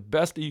 Like, the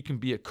best that you can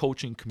be at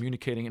coaching,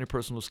 communicating,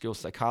 interpersonal skills,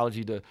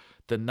 psychology,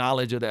 the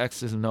knowledge of the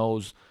X's and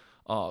O's,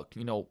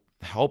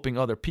 helping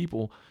other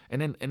people,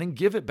 and then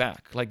give it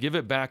back. Like, give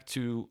it back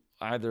to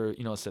either,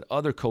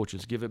 other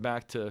coaches, give it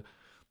back to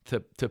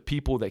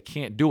people that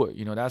can't do it.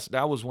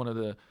 That was one of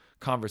the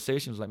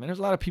conversations. Like, man, there's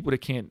a lot of people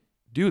that can't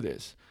do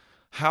this.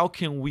 How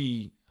can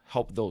we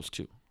help those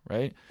too,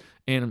 right?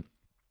 And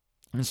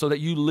so that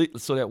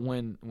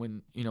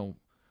when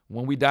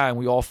we die, and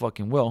we all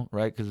fucking will,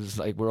 right? Because it's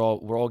like we're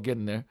all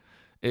getting there.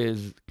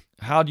 Is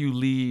how do you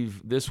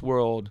leave this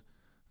world,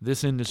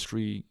 this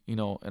industry, and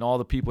all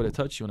the people that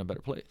touch you in a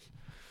better place?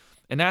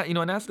 And that,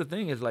 and that's the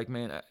thing, is like,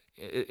 man,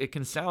 it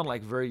can sound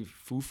like very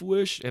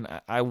foo-foo-ish, and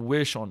I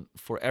wish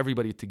for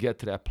everybody to get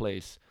to that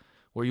place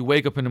where you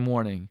wake up in the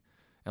morning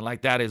and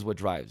like that is what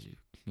drives you.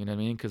 You know what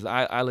I mean? Because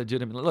I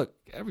legitimately, look,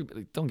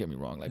 everybody, don't get me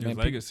wrong, like, your man,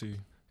 legacy.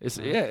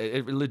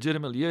 It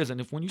legitimately is. And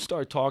if when you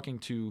start talking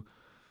to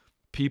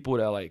people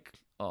that, like,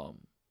 a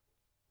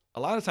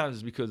lot of times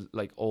it's because,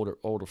 like,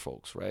 older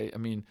folks, right? I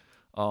mean,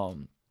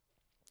 and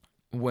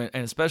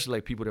especially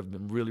like people that have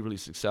been really, really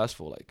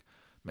successful, like,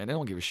 man, they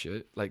don't give a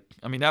shit. Like,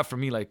 I mean, that for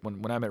me, like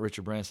when I met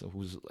Richard Branson,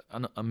 who's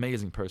an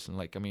amazing person,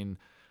 like, I mean,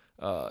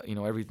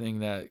 everything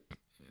that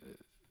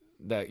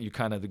you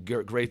kind of, the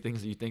great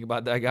things that you think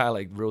about that guy,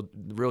 like, real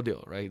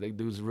deal, right? Like,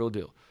 dude's a real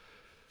deal.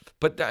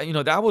 But that,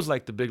 that was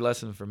like the big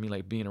lesson for me,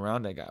 like, being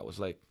around that guy was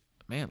like,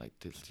 man, like,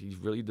 he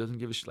really doesn't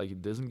give a shit. Like, he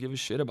doesn't give a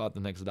shit about the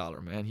next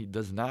dollar, man. He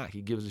does not.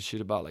 He gives a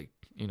shit about, like,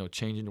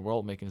 changing the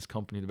world, making his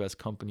company the best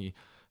company,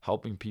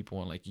 helping people,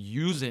 and, like,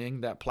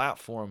 using that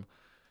platform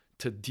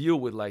to deal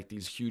with, like,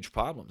 these huge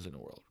problems in the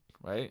world,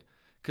 right?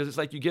 Because it's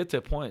like you get to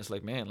a point, it's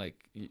like, man, like,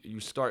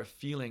 you start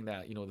feeling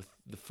that,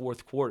 the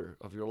fourth quarter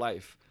of your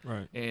life.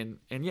 Right. And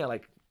yeah,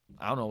 like,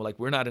 I don't know, like,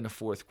 we're not in the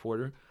fourth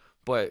quarter,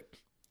 but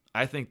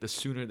I think the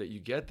sooner that you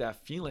get that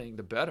feeling,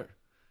 the better.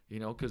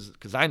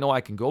 Because I know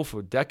I can go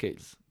for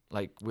decades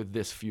like with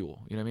this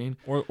fuel. You know what I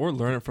mean? Or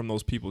learn it from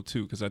those people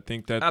too, because I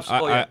think that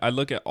Absolutely. I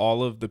look at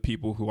all of the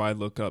people who I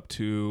look up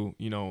to,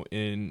 you know,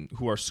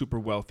 who are super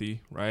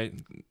wealthy, right?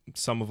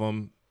 Some of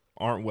them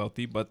aren't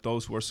wealthy, but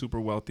those who are super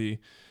wealthy,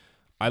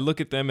 I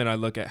look at them and I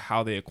look at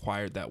how they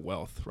acquired that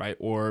wealth, right?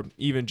 Or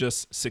even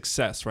just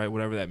success, right?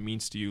 Whatever that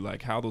means to you,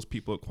 like how those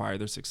people acquire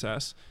their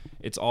success.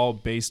 It's all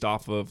based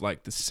off of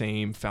like the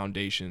same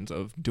foundations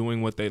of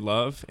doing what they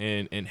love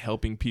and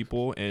helping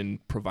people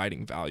and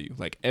providing value,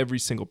 like every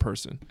single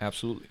person.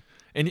 Absolutely.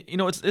 And you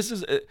know, this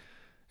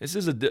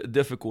is a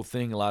difficult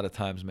thing a lot of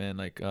times, man.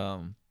 Like,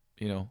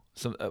 you know,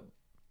 some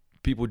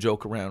people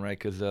joke around, right?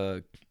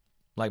 Because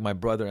like my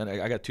brother, and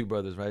I got two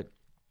brothers, right?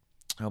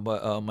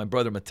 But my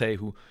brother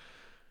Matei,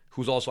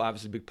 who's also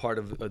obviously a big part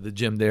of the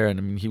gym there. And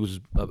I mean, he was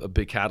a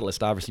big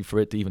catalyst, obviously, for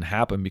it to even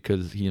happen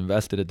because he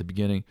invested at the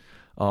beginning.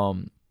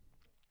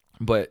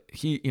 But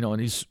he, you know,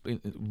 and he's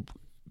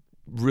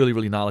really,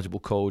 really knowledgeable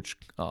coach.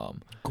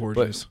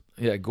 Gorgeous.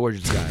 But, yeah,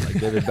 gorgeous guy. Like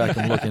David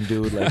Beckham looking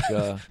dude. Like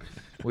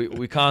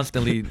we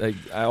constantly, like,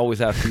 I always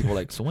ask people,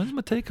 like, so when's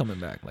Matei coming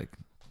back? Like,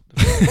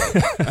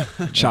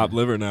 chopped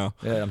liver now.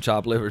 Yeah, I'm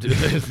chopped liver, dude.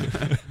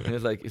 And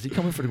it's like, is he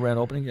coming for the grand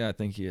opening? Yeah, I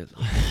think he is.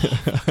 Oh,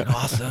 fucking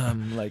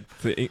awesome. Like,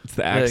 it's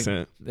the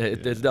accent.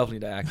 It's definitely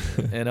the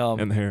accent.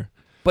 And the hair.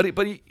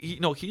 But he,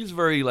 you know, he's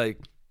very, like,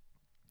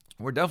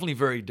 we're definitely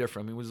very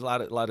different. I mean, there's a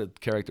lot of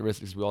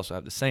characteristics we also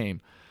have the same.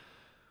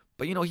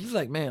 But, you know, he's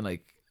like, man,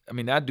 like, I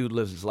mean, that dude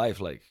lives his life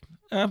like,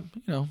 you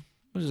know,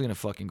 we're just gonna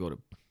fucking go to,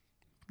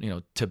 you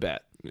know,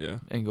 Tibet. Yeah.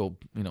 And go,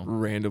 you know,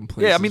 random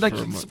places. Yeah, I mean, like,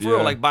 for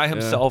real, like, by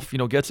himself, you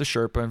know, gets a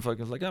Sherpa and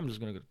fucking is like, I'm just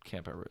going to go to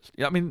Camp Everest.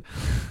 Yeah, I mean,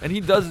 and he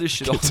does this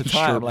shit all the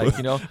time, Sherpa. Like,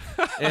 you know.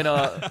 And,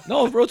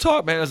 no, real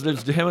talk, man.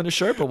 There's him and the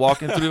Sherpa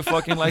walking through the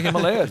fucking, like,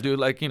 Himalayas, dude.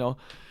 Like, you know.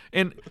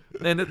 And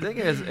the thing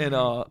is, and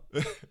I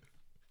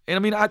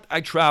mean,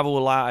 I travel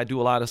a lot. I do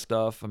a lot of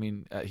stuff. I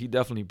mean, he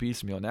definitely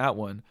beats me on that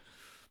one.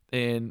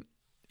 And,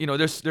 you know,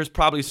 there's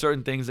probably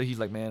certain things that he's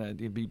like, man,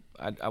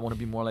 I want to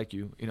be more like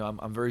you. You know,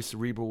 I'm very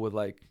cerebral with,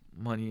 like,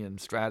 money and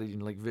strategy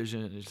and like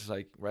vision, and it's just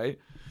like, right.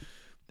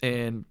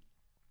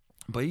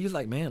 But he's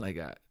like, man, like,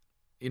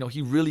 you know,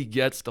 he really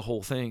gets the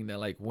whole thing that,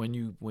 like, when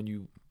you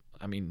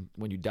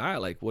die,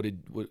 like,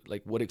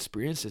 what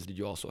experiences did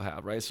you also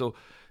have, right? So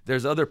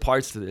there's other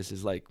parts to this,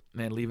 is like,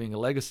 man, leaving a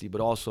legacy,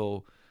 but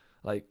also,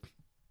 like,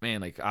 man,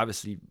 like,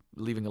 obviously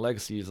leaving a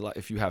legacy is like,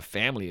 if you have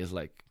family, is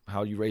like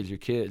how you raise your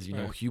kids, you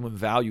know, human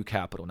value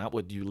capital, not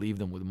what you leave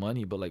them with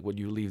money, but like what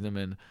you leave them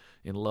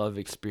in love,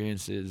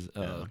 experiences,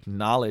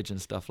 knowledge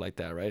and stuff like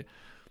that, right?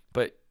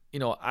 But, you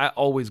know, I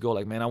always go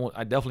like, man,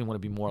 I definitely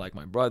want to be more like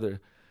my brother,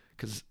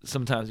 because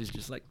sometimes he's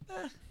just like,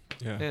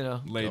 you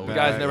know, the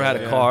guy's never had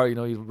a car, you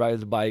know, he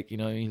rides a bike, you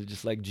know, he's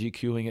just like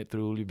GQing it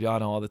through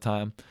Ljubljana all the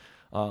time.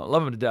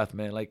 Love him to death,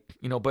 man. Like,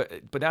 you know,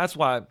 but that's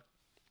why.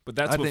 But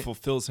that's what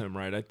fulfills him,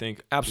 right? I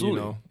think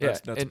absolutely. You know,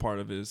 that's part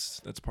of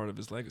his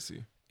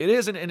legacy. It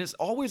is, and it's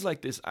always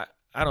like this.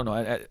 I don't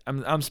know.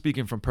 I'm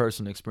speaking from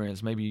personal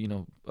experience. Maybe, you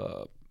know,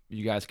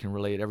 you guys can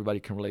relate. Everybody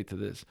can relate to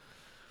this.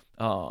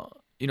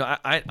 You know,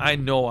 I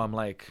know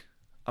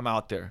I'm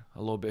out there a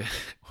little bit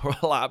or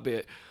a lot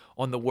bit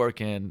on the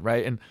work end,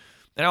 right? And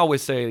I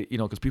always say, you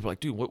know, because people are like,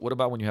 dude, what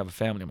about when you have a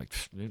family? I'm like,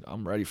 dude,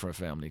 I'm ready for a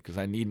family because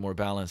I need more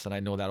balance, and I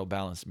know that'll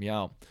balance me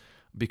out.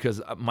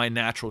 Because my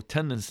natural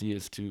tendency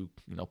is to,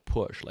 you know,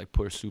 push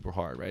super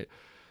hard, right?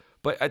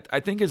 But I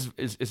think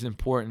it's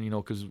important, you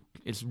know, because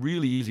it's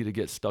really easy to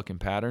get stuck in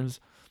patterns.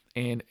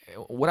 And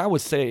what I would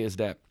say is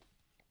that,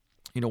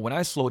 you know, when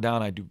I slow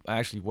down, I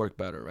actually work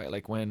better, right?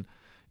 Like when,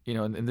 you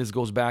know, and this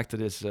goes back to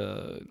this,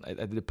 I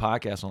did a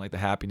podcast on like the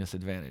happiness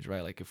advantage,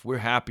 right? Like if we're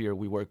happier,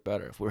 we work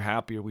better. If we're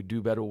happier, we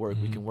do better work.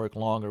 Mm-hmm. We can work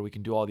longer. We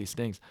can do all these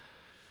things.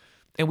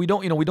 And we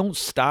don't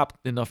stop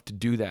enough to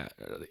do that,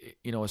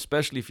 you know,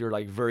 especially if you're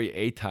like very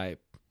A-type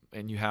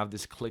and you have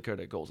this clicker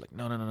that goes like,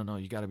 no,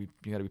 you gotta be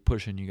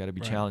pushing, you gotta be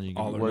challenging, you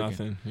gotta all be or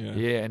working. Nothing.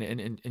 Yeah,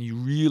 and you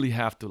really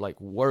have to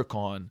like work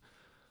on,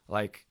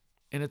 like,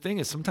 and the thing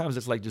is sometimes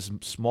it's like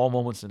just small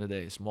moments in the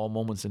day, small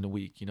moments in the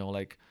week, you know,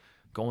 like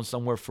going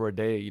somewhere for a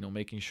day, you know,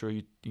 making sure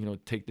you know,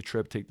 take the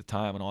trip, take the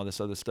time, and all this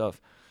other stuff.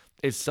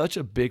 It's such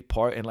a big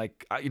part, and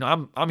like, you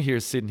know, I'm here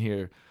sitting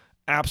here.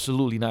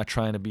 Absolutely not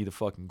trying to be the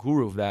fucking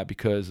guru of that,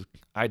 because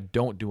I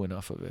don't do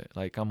enough of it.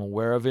 Like, I'm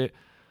aware of it.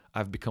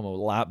 I've become a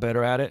lot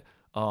better at it.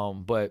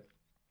 But,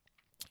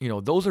 you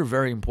know, those are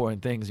very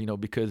important things, you know,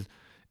 because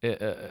like,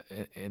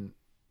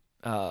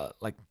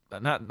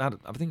 not, I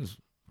think it's,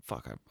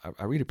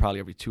 I read it probably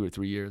every 2 or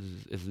 3 years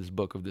is this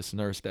book of this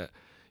nurse that,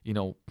 you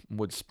know,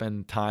 would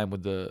spend time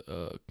with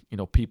the, you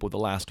know, people the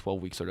last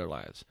 12 weeks of their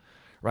lives.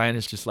 Right. And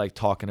it's just like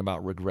talking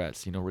about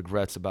regrets, you know,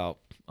 regrets about,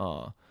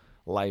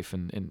 life,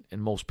 and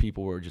most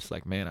people were just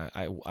like, man,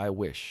 I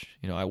wish,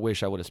 you know, I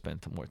wish I would have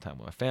spent more time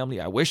with my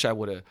family. I wish I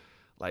would have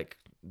like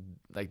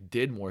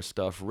did more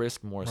stuff,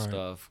 risked more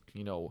stuff,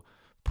 you know,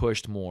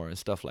 pushed more and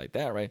stuff like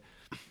that, right?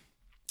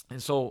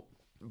 And so,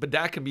 but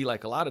that can be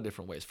like a lot of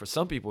different ways. For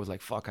some people, it's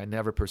like, fuck, I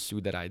never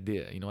pursued that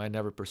idea, you know, I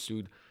never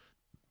pursued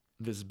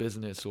this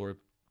business, or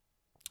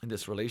in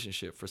this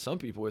relationship. For some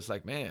people, it's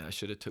like, man, I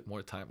should have took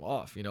more time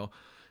off,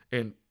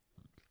 and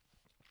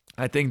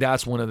I think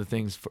that's one of the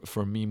things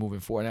for me moving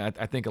forward. And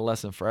I think a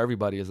lesson for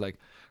everybody is like,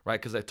 right,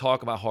 because I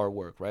talk about hard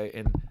work, right,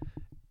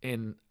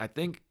 and I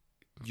think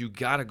you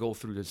got to go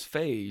through this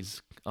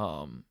phase.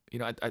 I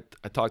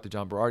talked to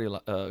John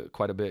Berardi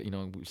quite a bit.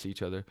 We see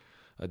each other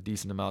a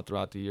decent amount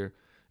throughout the year,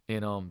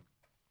 and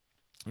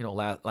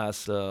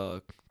last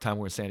time we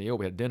were in San Diego,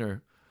 we had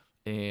dinner,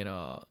 and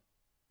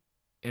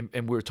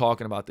we were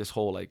talking about this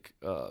whole like,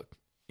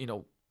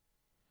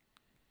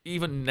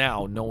 even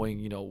now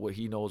knowing, what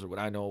he knows or what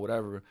I know,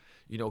 whatever,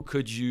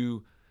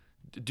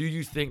 do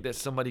you think that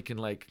somebody can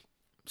like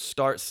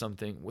start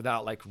something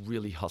without like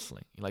really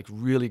hustling, like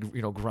really,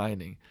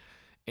 grinding?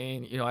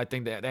 And, I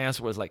think that the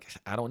answer was like,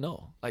 I don't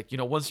know. Like,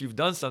 once you've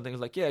done something,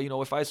 it's like, yeah,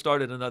 if I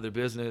started another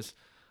business,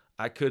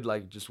 I could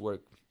like just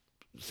work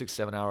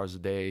 6-7 hours a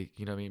day,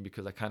 you know what I mean?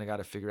 Because I kind of got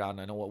to figure out,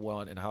 and I know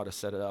what and how to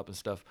set it up and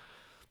stuff.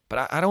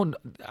 But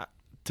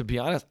to be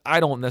honest, I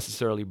don't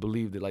necessarily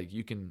believe that like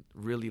you can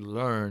really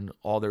learn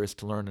all there is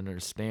to learn and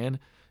understand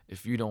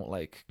if you don't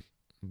like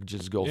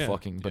just go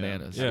fucking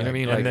bananas. Yeah. You know what I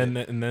mean? And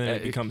like, then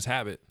it becomes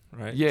habit,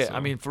 right? Yeah, So. I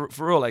mean for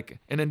real, like,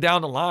 and then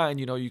down the line,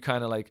 you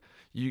kind of like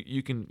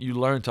you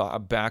learn to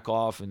back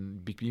off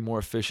and be more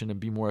efficient and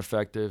be more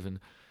effective, and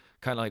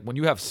kind of like when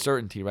you have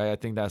certainty, right? I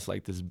think that's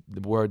like the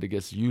word that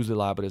gets used a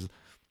lot, but is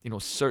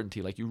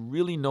certainty. Like you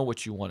really know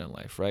what you want in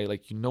life, right?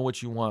 Like you know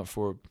what you want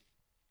for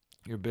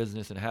your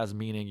business and it has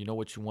meaning. You know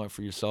what you want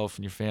for yourself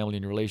and your family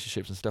and your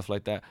relationships and stuff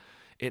like that.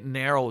 It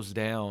narrows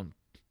down,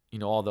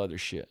 all the other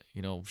shit,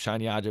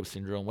 shiny object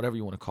syndrome, whatever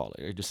you want to call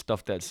it, or just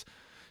stuff that's,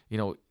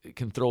 it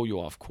can throw you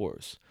off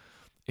course,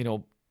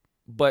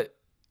 but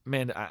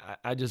man,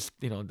 I just,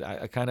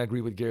 I kind of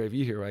agree with Gary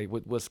Vee here, right?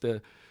 What's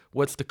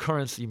the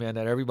currency, man,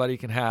 that everybody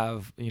can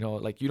have,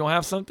 like you don't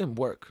have something,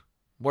 work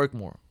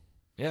more.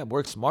 Yeah,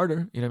 work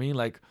smarter. You know what I mean?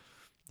 Like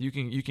you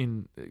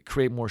can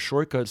create more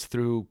shortcuts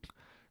through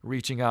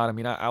reaching out. I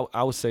mean,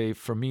 I would say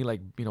for me,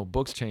 like,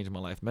 books changed my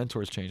life.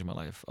 Mentors changed my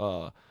life.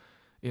 To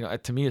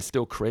me, it's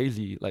still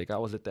crazy. Like I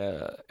was at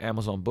the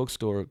Amazon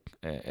bookstore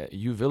at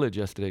U Village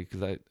yesterday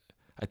because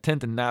I tend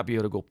to not be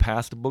able to go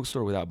past the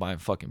bookstore without buying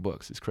fucking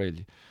books. It's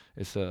crazy.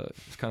 It's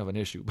kind of an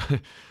issue.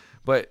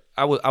 But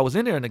I was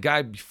in there, and the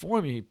guy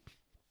before me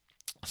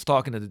was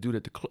talking to the dude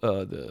at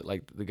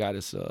the guy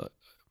that's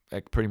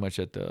pretty much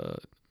at the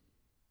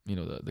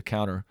the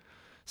counter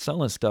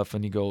selling stuff,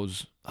 and he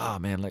goes, "Ah,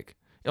 man, like,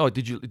 oh,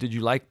 do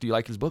you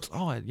like his books?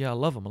 Oh, yeah, I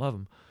love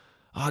them.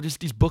 Oh, just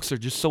these books are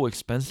just so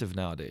expensive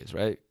nowadays,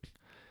 right?"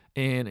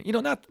 And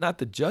not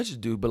to judge the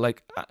dude, but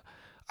like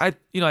I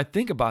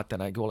think about that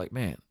and I go like,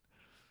 man,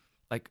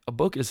 like a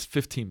book is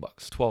 $15,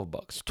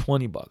 $12,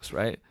 $20,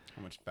 right?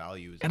 How much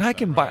value is and I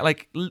can buy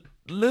like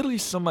literally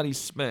somebody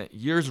spent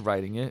years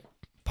writing it.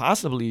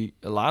 Possibly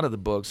a lot of the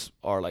books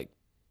are like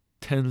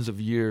tens of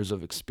years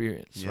of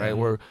experience, right?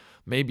 Where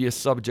maybe a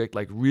subject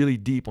like really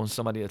deep on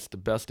somebody that's the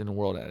best in the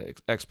world at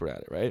it, expert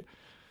at it, right?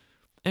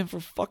 And for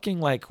fucking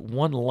like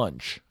one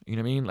lunch, you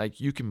know what I mean? Like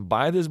you can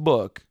buy this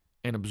book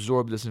and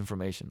absorb this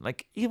information.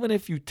 Like even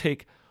if you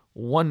take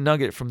one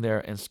nugget from there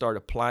and start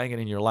applying it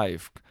in your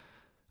life,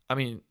 I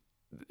mean,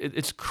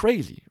 it's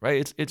crazy,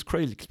 right? It's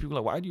crazy because people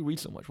are like, why do you read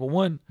so much? Well,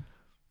 one,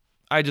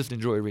 I just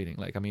enjoy reading.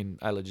 Like, I mean,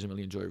 I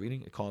legitimately enjoy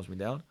reading. It calms me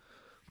down.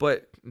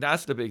 But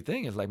that's the big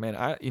thing is like, man,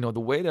 the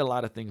way that a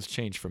lot of things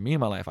changed for me in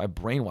my life, I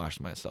brainwashed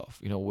myself,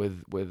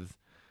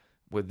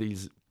 with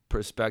these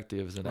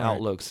perspectives and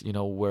outlooks,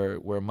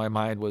 where my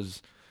mind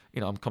was,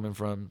 I'm coming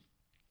from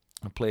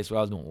a place where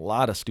I was doing a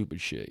lot of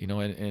stupid shit,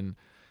 and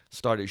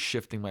started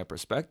shifting my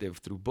perspective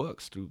through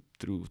books, through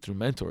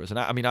mentors. And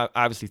I mean, I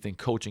obviously think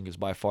coaching is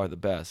by far the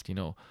best,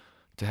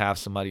 to have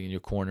somebody in your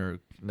corner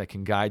that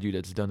can guide you,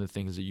 that's done the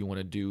things that you want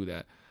to do,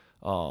 that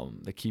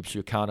keeps you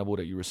accountable,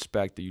 that you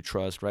respect, that you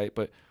trust, right?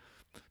 But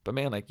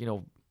man, like,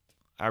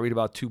 I read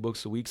about 2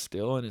 books a week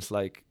still, and it's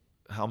like,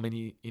 how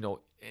many,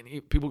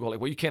 and people go like,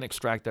 well, you can't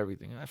extract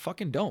everything. I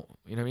fucking don't,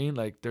 you know what I mean?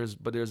 Like there's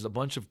a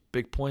bunch of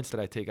big points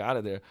that I take out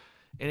of there,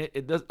 and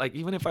it does, like,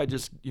 even if I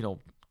just,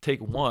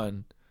 take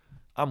one,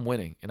 I'm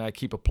winning, and I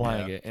keep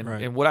applying it. And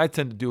and what I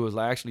tend to do is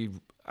I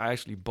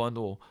actually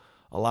bundle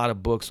a lot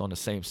of books on the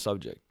same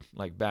subject,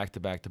 like back to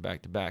back to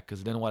back to back.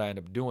 Because then what I end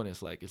up doing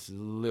is like, it's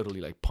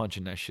literally like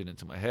punching that shit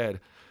into my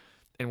head.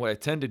 And what I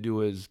tend to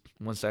do is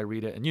once I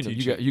read it, and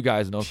you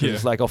guys know, because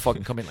it's like I'll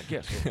fucking come in like,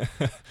 yes,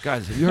 well,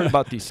 guys, have you heard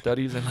about these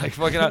studies? And like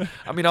fucking,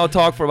 I'll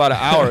talk for about an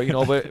hour,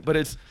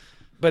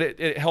 but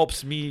it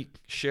helps me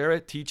share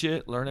it, teach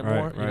it, learn it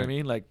more. You know what I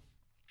mean? Like,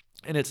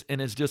 and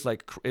it's just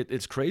like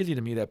it's crazy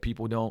to me that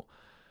people don't.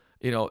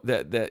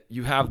 That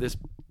you have this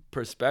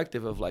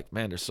perspective of like,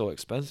 man, they're so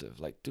expensive.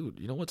 Like, dude,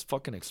 you know what's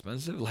fucking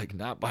expensive? Like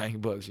not buying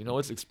books. You know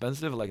what's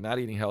expensive? Like not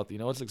eating healthy. You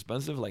know what's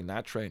expensive? Like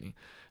not training.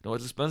 You know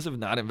what's expensive?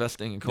 Not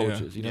investing in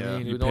coaches. You know what I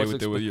mean? You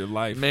pay with your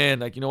life. Man,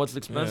 like, you know what's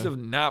expensive?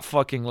 Not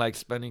fucking like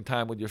spending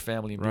time with your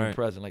family and being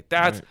present. Like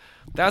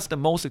that's the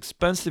most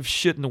expensive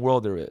shit in the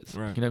world there is. You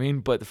know what I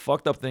mean? But the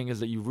fucked up thing is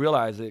that you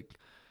realize it,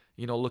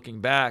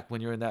 looking back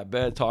when you're in that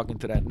bed talking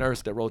to that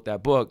nurse that wrote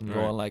that book and Right.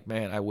 going like,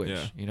 man, I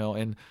wish,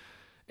 Yeah.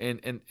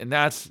 and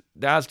that's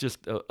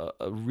just a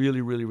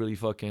really, really, really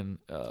fucking,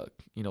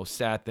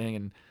 sad thing.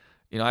 And,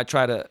 I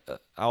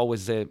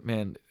always say,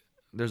 man,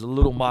 there's a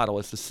little model.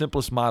 It's the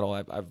simplest model.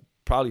 I've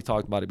probably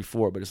talked about it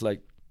before, but it's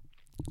like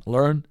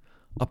learn,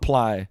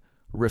 apply,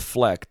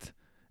 reflect,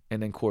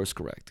 and then course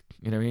correct.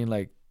 You know what I mean?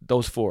 Like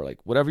those 4, like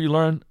whatever you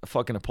learn,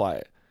 fucking apply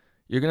it.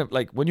 You're going to,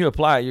 like, when you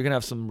apply it, you're going to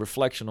have some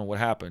reflection on what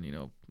happened,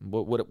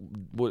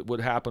 what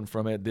happened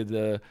from it. Did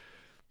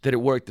it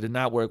work? Did it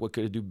not work? What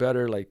could it do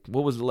better? Like,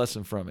 what was the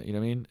lesson from it? You know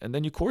what I mean? And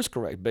then you course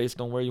correct based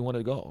on where you want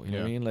to go. You know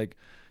what I mean? Like,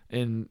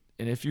 and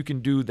if you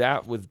can do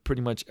that with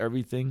pretty much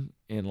everything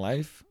in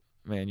life,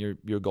 man, you're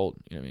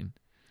golden. You know what I mean?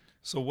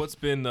 So what's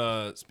been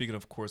speaking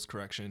of course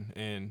correction,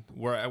 and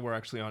we're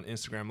actually on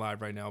Instagram Live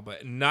right now,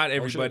 but not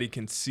everybody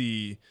can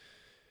see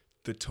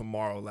the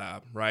Tomorrow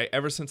Lab, right?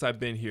 Ever since I've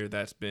been here,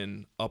 that's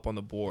been up on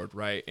the board,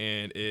 right?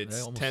 And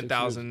it's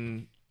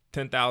 10,000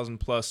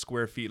 plus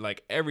square feet.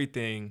 Like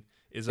everything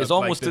is it's up,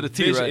 almost like to the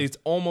T, right? It's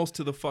almost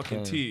to the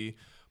fucking T.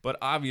 But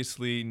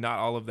obviously, not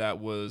all of that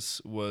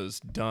was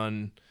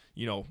done.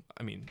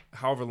 I mean,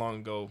 however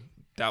long ago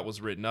that was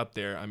written up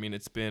there. I mean,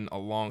 it's been a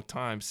long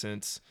time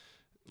since,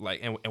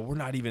 like, and we're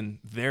not even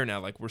there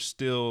now. Like, we're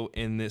still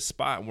in this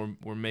spot.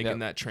 We're making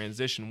that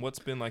transition. What's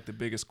been like the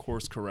biggest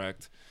course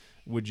correct?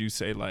 Would you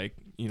say, like,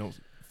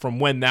 from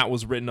when that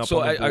was written up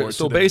on the board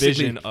to the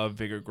vision of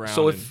Vigor Ground?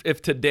 So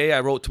if today I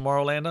wrote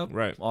Tomorrowland up,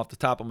 right, off the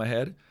top of my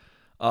head,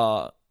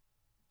 I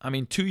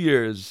mean, 2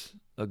 years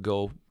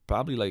ago,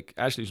 probably, like,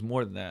 actually it's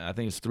more than that. I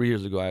think it's 3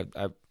 years ago.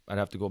 I'd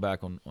have to go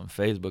back on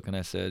Facebook, and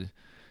I said,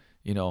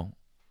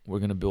 we're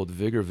gonna build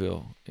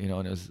Vigorville,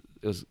 and it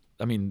was.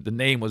 I mean, the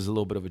name was a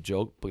little bit of a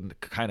joke, but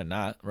kind of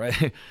not, right?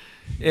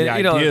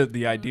 And,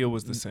 the idea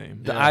was the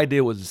same. The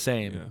idea was the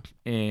same,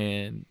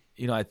 and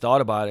I thought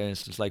about it, and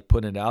it's just like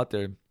putting it out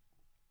there,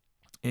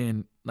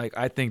 and like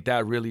I think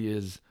that really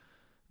is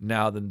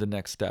now the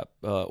next step,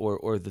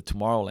 or the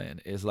Tomorrowland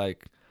is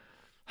like,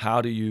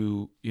 how do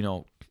you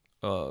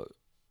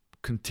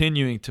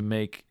continuing to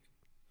make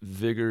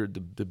Vigor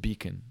the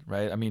beacon,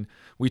 right? I mean,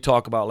 we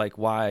talk about like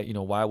why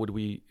would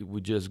we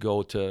just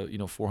go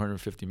to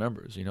 450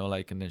 members,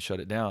 and then shut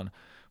it down?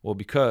 Well,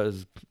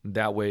 because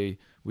that way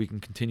we can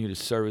continue to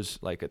service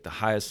like at the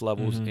highest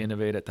levels,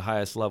 innovate at the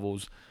highest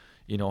levels,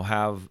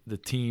 have the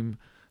team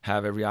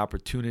have every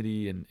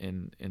opportunity,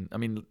 and I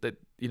mean that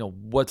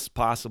what's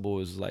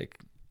possible is like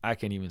I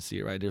can't even see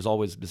it, right? There's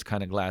always this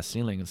kind of glass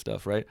ceiling and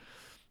stuff, right?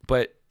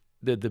 But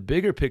the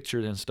bigger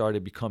picture then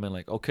started becoming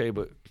like, okay,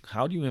 but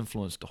how do you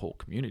influence the whole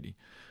community?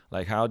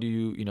 Like, how do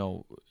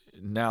you,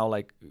 now,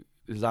 like,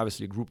 there's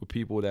obviously a group of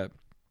people that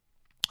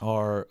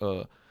are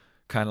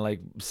kind of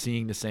like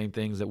seeing the same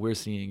things that we're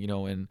seeing,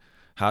 and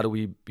how do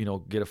we,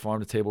 get a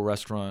farm-to-table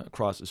restaurant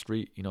across the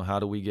street? How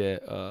do we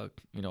get,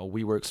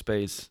 WeWork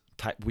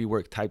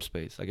type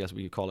space, I guess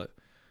we could call it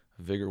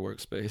Vigor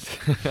workspace.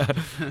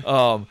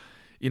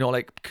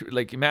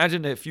 Like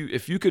imagine if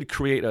you could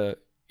create a,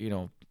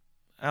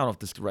 I don't know if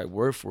this is the right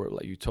word for it,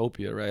 like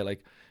utopia, right?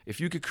 Like if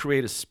you could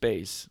create a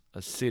space,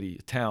 a city,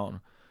 a town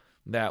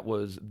that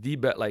was the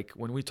best, like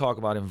when we talk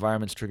about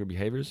environments trigger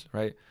behaviors,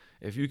 right?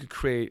 If you could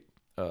create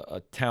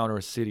a town or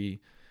a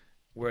city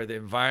where the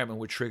environment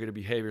would trigger the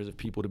behaviors of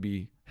people to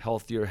be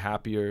healthier,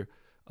 happier,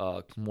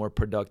 more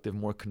productive,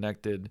 more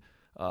connected,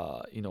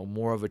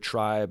 more of a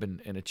tribe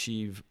and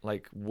achieve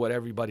like what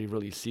everybody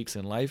really seeks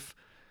in life,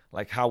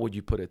 like how would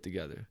you put it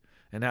together?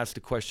 And that's the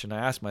question I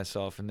ask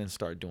myself, and then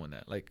start doing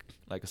that. Like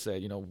I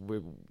said,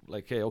 we're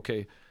like, hey,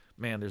 okay,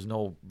 man, there's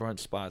no brunch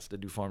spots that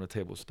do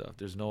farm-to-table stuff.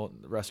 There's no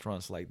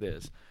restaurants like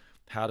this.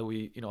 How do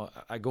we,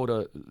 I go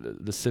to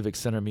the Civic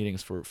Center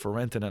meetings for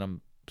Renton, and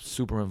I'm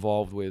super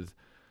involved with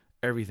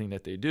everything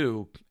that they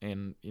do,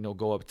 and,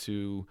 go up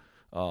to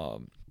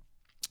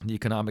the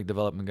economic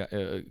development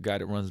guy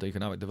that runs the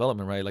economic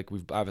development, right? Like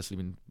we've obviously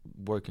been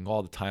working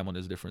all the time on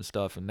this different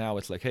stuff, and now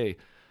it's like, hey,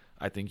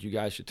 I think you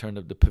guys should turn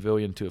the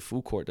pavilion to a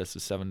food court that's a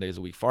 7 days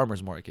a week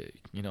farmers market,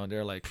 and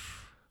they're like,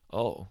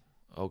 oh,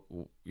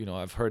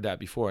 I've heard that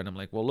before. And I'm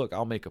like, well, look,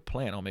 I'll make a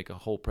plan. I'll make a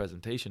whole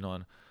presentation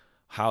on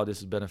how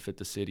this will benefit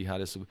the city, how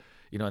this,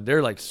 and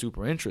they're like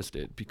super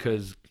interested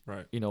because,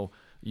 right.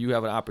 You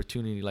have an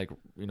opportunity like,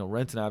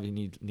 Renton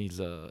obviously needs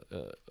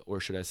or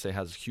should I say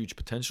has huge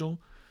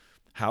potential.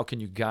 How can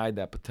you guide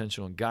that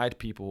potential and guide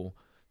people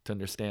to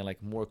understand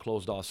like more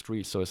closed off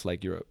streets? So it's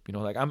like Europe,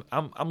 like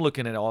I'm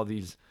looking at all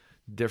these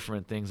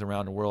different things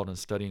around the world and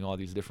studying all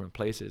these different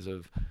places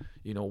of,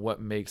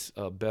 what makes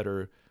a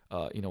better,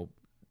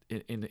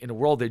 in a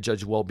world they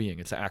judge well-being.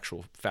 It's an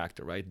actual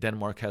factor, right?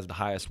 Denmark has the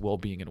highest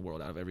well-being in the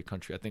world out of every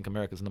country. I think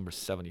America's number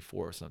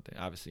 74 or something.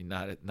 Obviously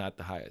not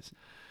the highest,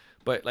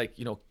 but like,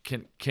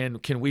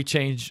 can we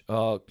change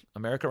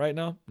America right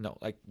now? No.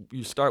 Like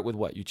you start with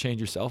what? You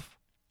change yourself.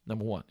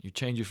 Number one, you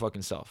change your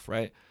fucking self,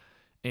 right?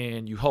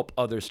 And you help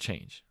others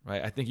change,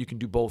 right? I think you can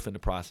do both in the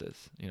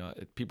process.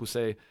 People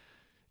say,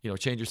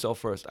 change yourself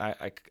first.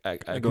 I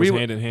agree goes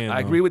hand in hand. I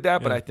agree with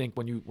that, but I think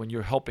when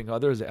you're helping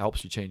others, it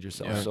helps you change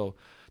yourself. Yeah. So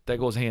that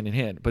goes hand in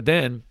hand. But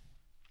then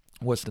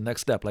what's the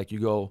next step? Like you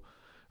go,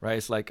 right?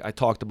 It's like I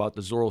talked about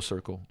the Zorro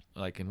circle,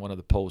 like in one of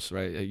the posts,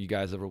 right? You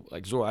guys ever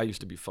like Zorro? I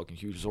used to be a fucking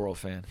huge Zorro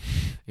fan,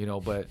 you know.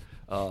 But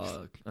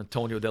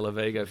Antonio de la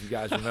Vega, if you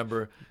guys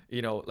remember,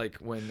 you know, like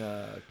when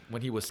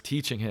he was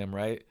teaching him,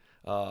 right?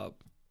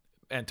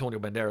 Antonio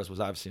Banderas was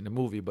obviously in the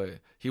movie, but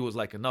he was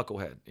like a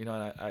knucklehead, you know.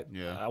 And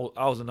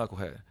I was a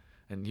knucklehead,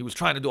 and he was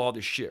trying to do all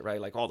this shit, right?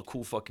 Like all the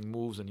cool fucking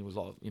moves, and he was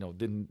all, you know,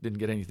 didn't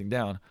get anything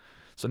down.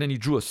 So then he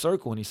drew a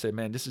circle and he said,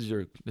 man, this is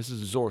the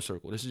Zorro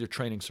circle. This is your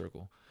training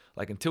circle.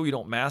 Like until you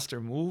don't master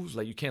moves,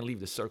 like you can't leave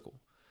the circle.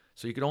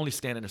 So you could only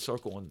stand in a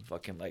circle and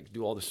fucking like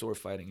do all the sword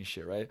fighting and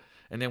shit, right?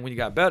 And then when you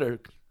got better,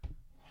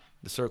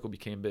 the circle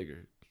became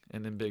bigger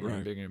and then bigger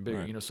and bigger and bigger.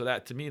 Right. You know, so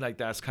that to me, like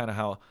that's kind of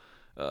how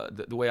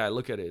the way I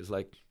look at it is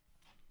like,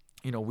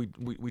 you know, we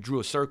drew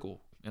a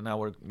circle and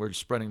now we're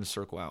spreading the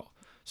circle out.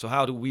 So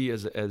how do we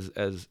as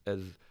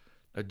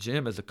a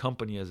gym, as a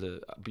company,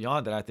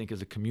 beyond that, I think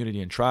as a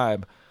community and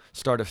tribe,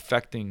 start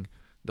affecting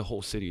the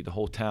whole city, the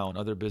whole town,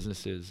 other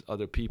businesses,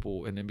 other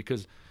people. And then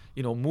because,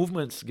 you know,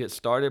 movements get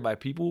started by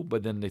people,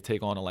 but then they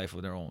take on a life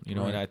of their own, you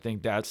know, and I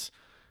think that's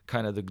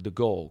kind of the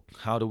goal.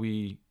 How do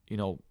we, you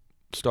know,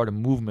 start a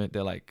movement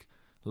that like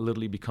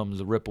literally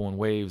becomes a ripple and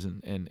waves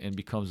and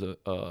becomes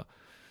a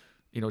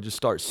you know, just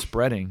start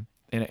spreading.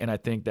 And I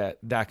think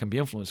that can be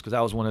influenced, because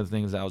that was one of the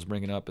things that I was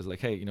bringing up is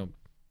like, hey, you know,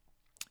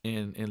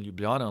 in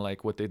Ljubljana,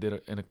 like what they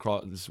did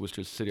across, which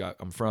is the city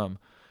I'm from,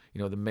 you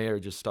know, the mayor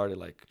just started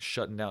like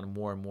shutting down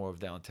more and more of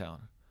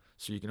downtown.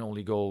 So you can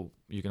only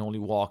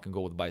walk and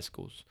go with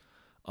bicycles.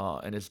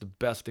 And it's the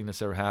best thing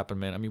that's ever happened,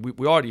 man. I mean,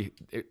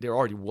 there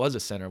already was a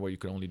center where you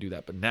could only do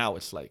that, but now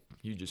it's like,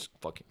 you just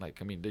fucking like,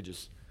 I mean,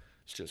 it's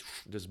just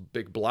this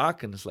big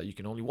block and it's like, you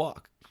can only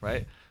walk,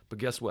 right? But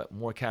guess what?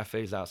 More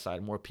cafes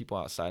outside, more people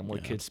outside, more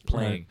kids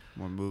playing,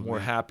 more movement, more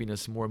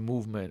happiness, more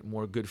movement,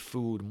 more good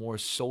food, more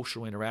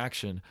social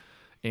interaction.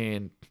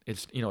 And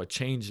it's, you know, it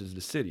changes the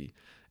city.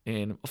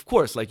 And of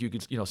course, like you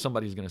could, you know,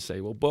 somebody's going to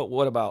say, well, but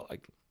what about,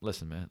 like,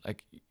 listen, man,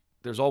 like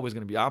there's always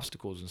going to be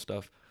obstacles and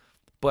stuff.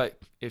 But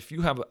if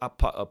you have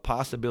a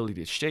possibility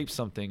to shape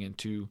something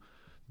into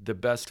the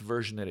best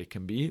version that it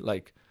can be,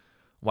 like,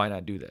 why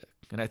not do that?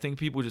 And I think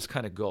people just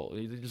kind of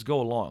they just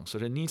go along. So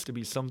there needs to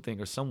be something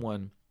or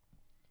someone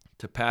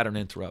to pattern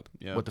interrupt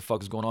what the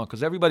fuck is going on.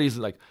 Because everybody's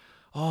like,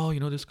 oh, you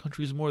know, this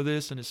country is more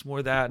this and it's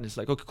more that. And it's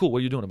like, okay, cool. What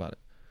are you doing about it?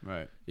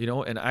 Right. You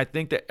know, and I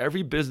think that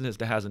every business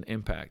that has an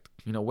impact,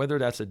 you know, whether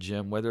that's a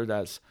gym, whether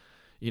that's,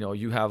 you know,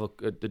 you have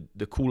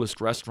the coolest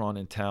restaurant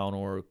in town,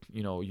 or,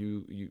 you know,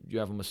 you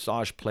have a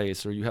massage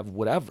place, or you have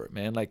whatever,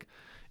 man. Like,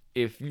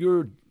 if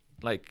you're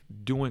like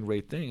doing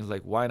great things,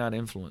 like why not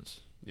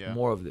influence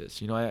more of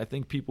this? You know, I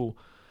think people,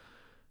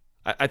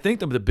 I think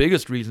the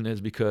biggest reason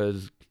is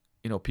because,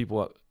 you know,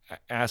 people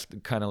ask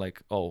kind of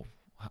like, oh,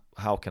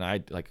 how can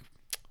I, like,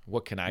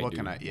 what can I do? What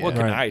can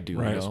I do?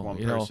 Right. You know? Just one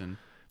person.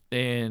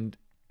 And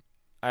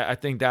I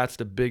think that's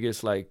the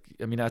biggest, like,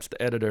 I mean, that's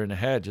the editor in the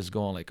head just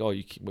going like, oh,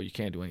 you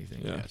can't do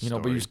anything. Yeah, you know,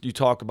 but you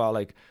talk about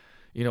like,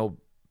 you know,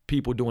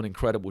 people doing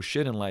incredible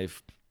shit in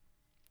life.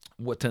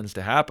 What tends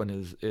to happen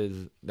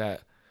is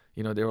that,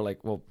 you know, they were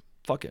like, well,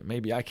 fuck it,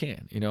 maybe I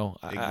can, you know,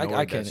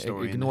 I can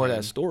ignore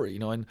that story, you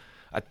know. And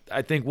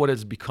I think what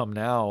has become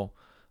now,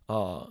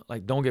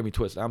 like, don't get me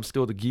twisted, I'm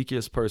still the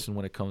geekiest person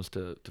when it comes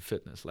to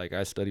fitness. Like,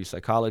 I study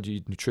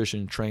psychology,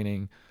 nutrition,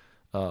 training,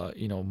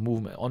 you know,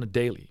 movement on a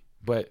daily,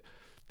 but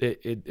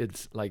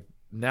it's like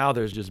now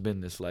there's just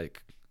been this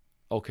like,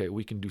 okay,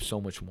 we can do so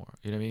much more.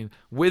 You know what I mean?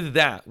 With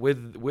that,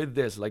 with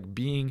this, like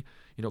being,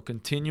 you know,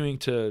 continuing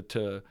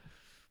to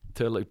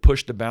like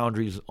push the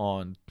boundaries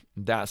on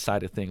that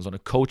side of things, on the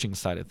coaching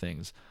side of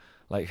things.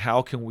 Like,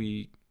 how can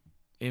we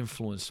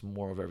influence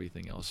more of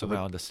everything else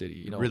around the city?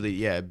 You know,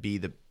 really, be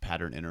the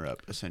pattern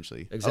interrupt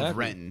essentially of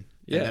Renton.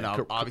 Yeah, and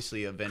then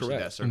obviously eventually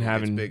that circle and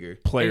having gets bigger.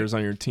 Players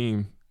on your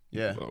team.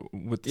 Yeah,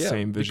 with the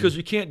same vision. Because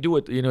you can't do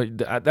it. You know,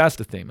 that's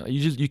the thing.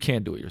 You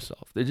can't do it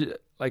yourself.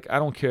 Like, I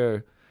don't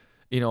care.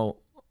 You know,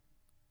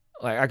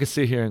 like I could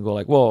sit here and go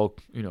like, well,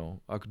 you know,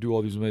 I could do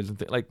all these amazing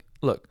things. Like,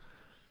 look,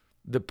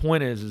 the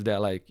point is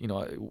that, like, you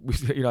know,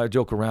 I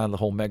joke around the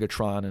whole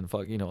Megatron and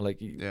fuck, you know,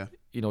 like, you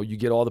know, you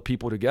get all the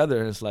people together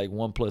and it's like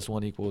 1 +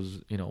 1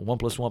 equals, you know, 1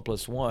 + 1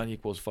 + 1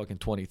 equals fucking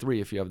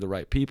 23 if you have the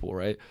right people,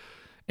 right?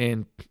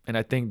 And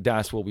I think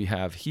that's what we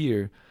have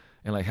here.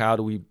 And like, how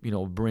do we, you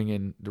know, bring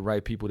in the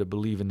right people that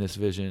believe in this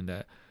vision,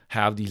 that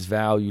have these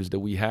values that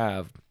we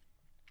have?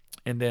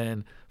 And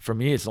then for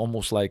me, it's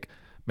almost like,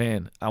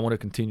 man, I want to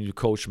continue to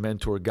coach,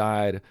 mentor,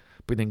 guide,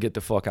 but then get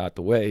the fuck out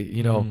the way,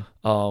 you know,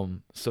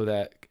 so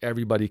that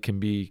everybody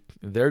can be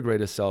their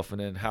greatest self. And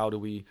then how do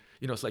we,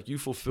 you know, it's like you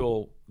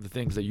fulfill the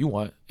things that you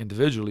want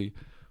individually,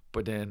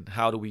 but then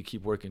how do we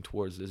keep working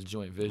towards this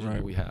joint vision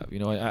that we have? You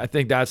know, and I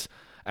think that's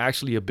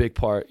actually a big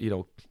part, you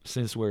know,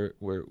 since we're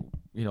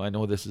you know, I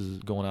know this is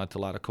going out to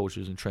a lot of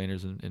coaches and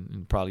trainers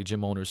and probably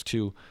gym owners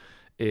too,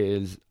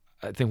 is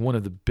I think one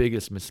of the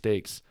biggest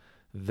mistakes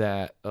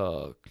that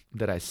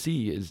I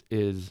see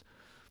is,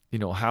 you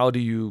know, how do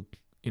you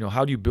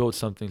how do you build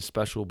something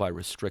special by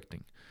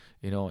restricting?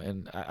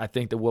 And I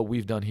think that what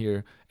we've done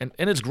here, and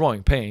it's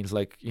growing pains,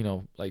 like,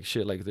 like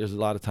shit, like there's a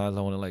lot of times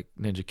I want to like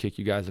ninja kick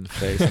you guys in the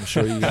face. I'm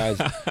sure you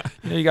guys,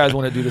 you guys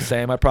want to do the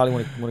same. I probably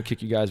want to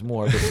kick you guys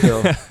more, but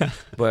still,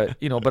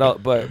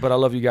 but I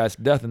love you guys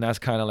to death. And that's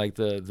kind of like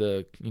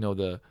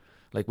the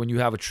like when you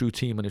have a true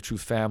team and a true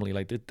family,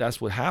 like that's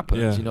what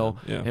happens,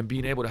 and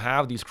being able to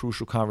have these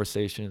crucial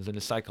conversations and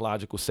the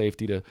psychological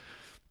safety to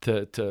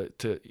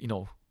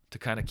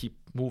kind of keep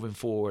moving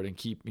forward and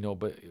keep,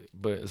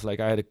 but it's like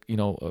I had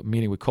a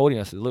meeting with Cody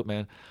and I said, look,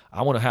 man,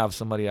 I want to have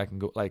somebody I can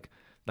go like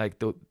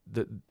the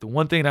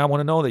one thing I want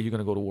to know that you're going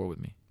to go to war with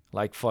me,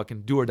 like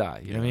fucking do or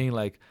die. You know what I mean?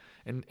 Like,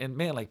 and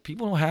man, like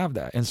people don't have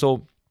that. And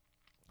so,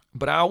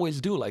 but I always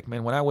do, like,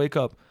 man, when I wake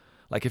up,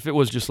 like if it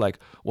was just like,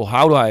 well,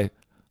 how do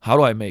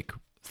I make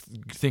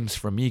things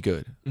for me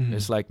good? Mm-hmm.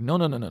 It's like, no,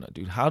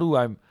 dude. How do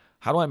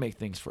I make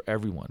things for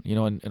everyone?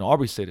 And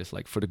Aubrey said it's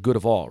like for the good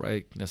of all,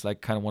 right? And that's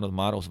like kind of one of the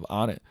mottos of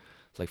On It.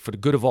 It's like for the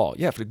good of all.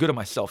 Yeah, for the good of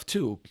myself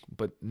too,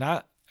 but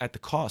not at the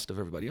cost of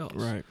everybody else.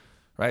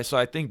 Right. So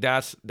I think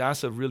that's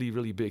a really,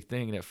 really big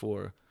thing that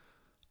for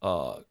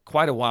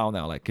quite a while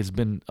now, like it's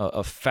been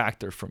a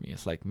factor for me.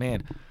 It's like,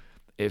 man,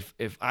 if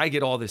I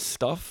get all this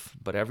stuff,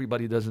 but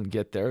everybody doesn't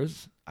get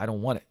theirs, I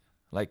don't want it.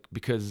 Like,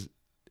 because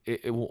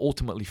it will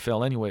ultimately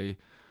fail anyway.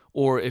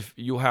 Or if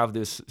you have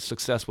this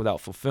success without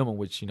fulfillment,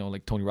 which,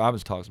 like Tony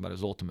Robbins talks about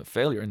as ultimate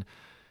failure. And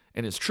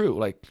it's true.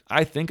 Like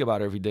I think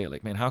about it every day,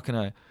 like, man, how can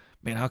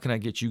I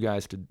get you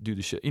guys to do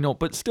the shit?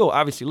 But still,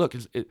 obviously, look,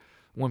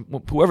 when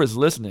whoever's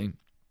listening,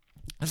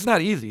 it's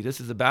not easy. This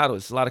is a battle.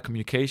 It's a lot of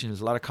communication.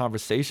 It's a lot of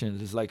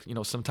conversations. It's like,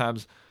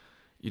 sometimes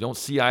you don't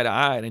see eye to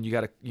eye and you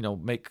got to,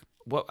 make,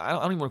 well, I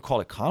don't even want to call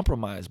it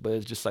compromise, but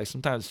it's just like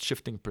sometimes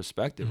shifting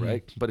perspective, mm-hmm.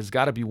 right? But it's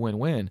got to be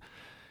win-win.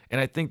 And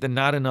I think that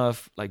not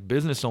enough like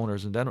business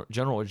owners and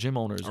general or gym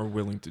owners are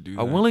willing to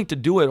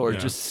do it or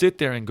just sit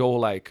there and go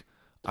like,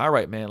 all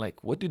right, man,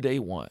 like what do they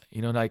want?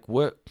 Like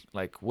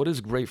what is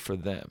great for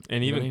them?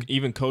 And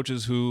even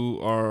coaches who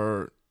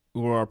are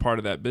part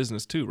of that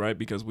business too, right?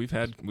 Because we've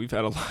had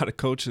a lot of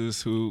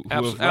coaches who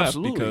have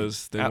left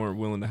because they weren't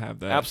willing to have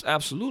that.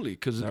 Absolutely,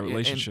 because that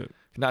relationship,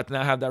 and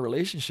not have that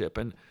relationship.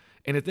 And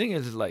the thing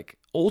is like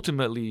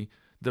ultimately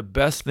the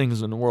best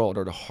things in the world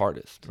are the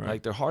hardest. Right.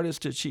 Like they're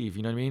hardest to achieve.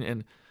 You know what I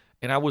mean?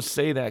 And I would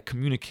say that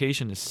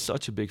communication is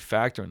such a big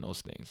factor in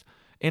those things.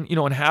 And,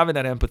 and having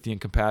that empathy and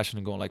compassion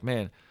and going like,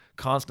 man,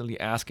 constantly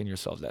asking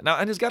yourselves that. Now,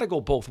 and it's got to go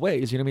both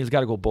ways. You know what I mean? It's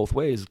got to go both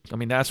ways. I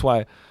mean, that's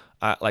why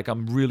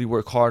I'm really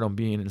work hard on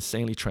being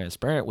insanely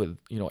transparent with,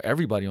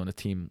 everybody on the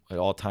team at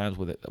all times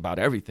with it about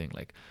everything.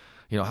 Like,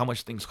 how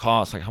much things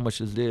cost, like how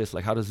much is this,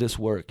 like how does this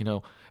work,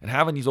 and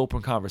having these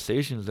open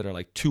conversations that are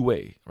like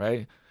two-way,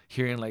 right?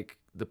 Hearing like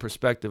the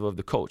perspective of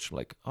the coach,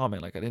 like, oh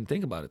man, like I didn't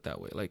think about it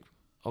that way. Like,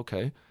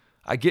 okay.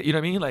 I get, you know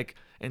what I mean? Like,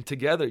 and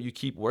together you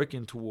keep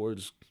working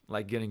towards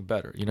like getting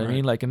better, you know what I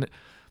mean? Like, and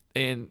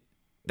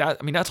that,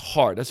 I mean, that's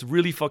hard. That's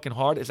really fucking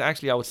hard. It's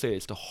actually, I would say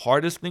it's the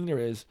hardest thing there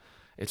is.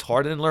 It's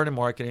harder than learning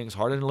marketing. It's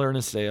harder than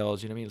learning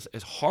sales. You know what I mean?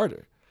 It's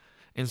harder.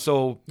 And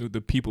so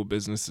the people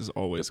business is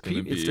always going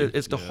to be.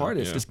 It's the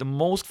hardest. Yeah. It's the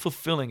most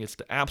fulfilling. It's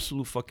the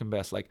absolute fucking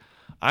best. Like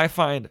I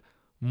find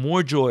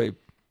more joy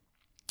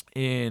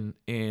in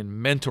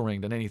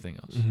mentoring than anything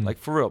else. Mm-hmm. Like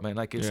for real, man.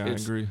 Like I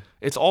agree.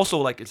 It's also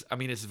like it's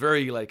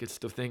very like it's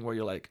the thing where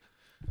you're like,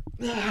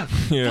 yeah,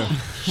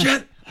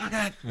 shit,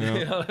 okay. Yeah.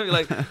 You know what I mean?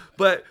 Like,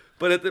 but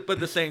at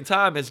the same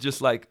time, it's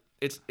just like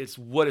it's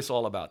what it's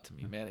all about to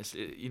me, man.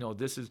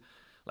 This is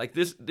like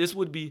this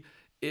would be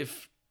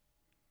if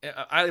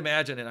I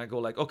imagine and I go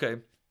like, okay,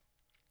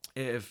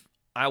 if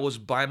I was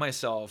by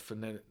myself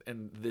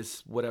and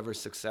this whatever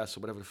success or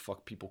whatever the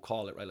fuck people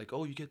call it, right? Like,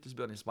 oh, you get this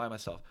business by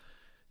myself.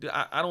 Dude,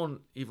 I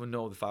don't even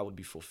know if I would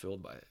be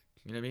fulfilled by it.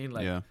 You know what I mean?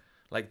 Like,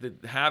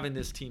 like having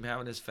this team,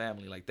 having this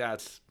family, like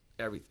that's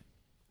everything,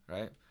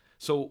 right?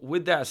 So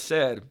with that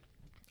said,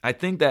 I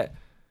think that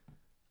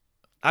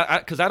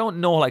because I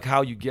don't know like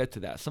how you get to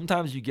that.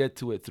 Sometimes you get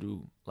to it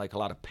through like a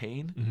lot of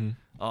pain.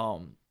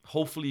 Mm-hmm.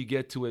 Hopefully you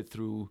get to it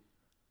through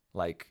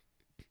like,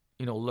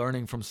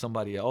 learning from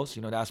somebody else.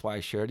 That's why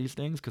I share these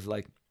things because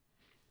like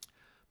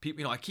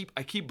people, I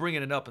keep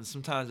bringing it up and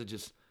sometimes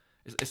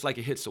it's like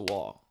it hits a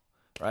wall.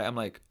 Right, I'm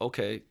like,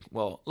 okay,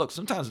 well, look.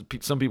 Sometimes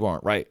some people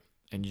aren't right,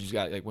 and you just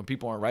got like when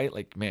people aren't right,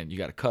 like man, you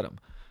got to cut them,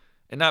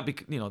 and not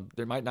because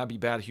there might not be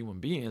bad human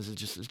beings.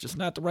 It's just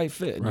not the right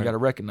fit, and you got to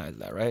recognize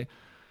that, right?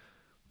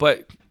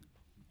 But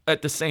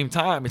at the same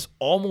time, it's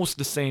almost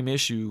the same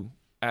issue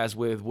as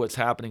with what's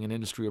happening in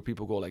industry, where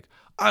people go like,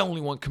 I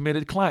only want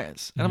committed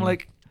clients, and I'm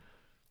like,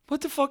 what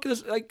the fuck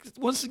is like?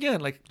 Once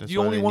again, like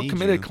you only want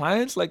committed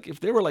clients. Like if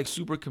they were like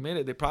super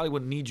committed, they probably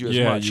wouldn't need you as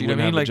much. You know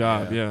what I mean? Like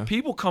job,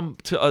 people come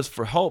to us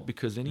for help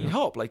because they need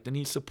help. Like they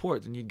need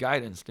support, they need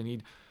guidance, they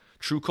need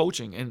true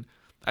coaching. And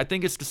I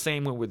think it's the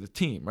same way with the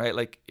team, right?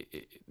 Like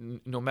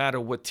no matter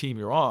what team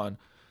you're on,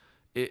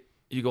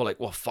 you go like,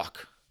 well,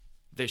 fuck,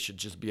 they should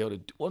just be able to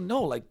do. Well,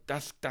 no, like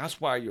that's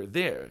why you're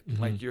there.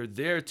 Mm-hmm. Like you're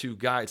there to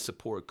guide,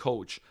 support,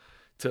 coach,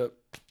 to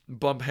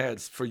bump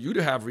heads, for you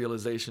to have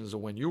realizations of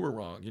when you were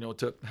wrong,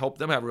 to help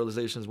them have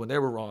realizations when they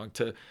were wrong,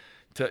 to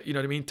you know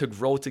what I mean, to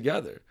grow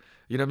together.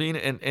 You know what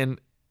I mean?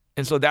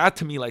 And so that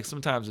to me, like,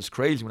 sometimes it's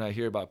crazy when I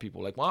hear about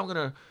people like, well, I'm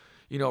gonna,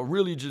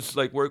 really just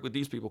like work with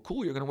these people.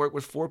 Cool, you're gonna work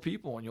with 4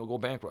 people and you'll go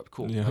bankrupt.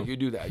 Cool, like, you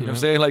do that. You know what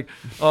I'm saying? Like,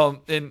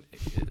 and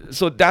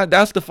so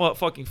that's the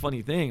fucking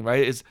funny thing,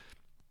 right? Is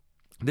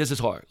this is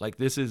hard. Like,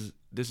 this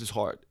is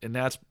hard, and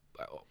that's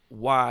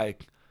why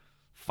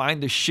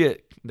find the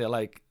shit that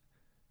like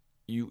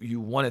you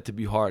want it to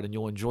be hard, and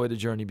you'll enjoy the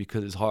journey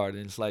because it's hard.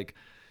 And it's like,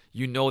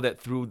 that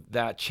through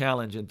that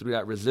challenge and through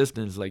that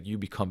resistance, like, you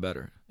become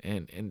better.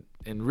 And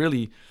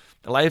really,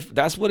 life,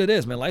 that's what it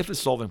is, man. Life is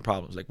solving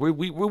problems. Like, we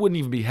wouldn't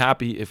even be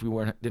happy if we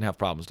didn't have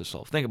problems to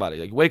solve. Think about it.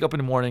 Like, you wake up in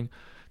the morning,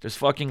 there's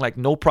fucking like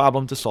no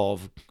problem to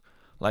solve.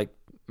 Like,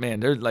 man,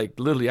 they're like,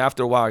 literally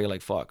after a while, you're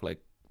like, fuck,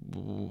 like,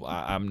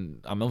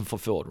 I'm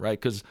unfulfilled, right?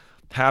 Because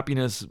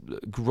happiness,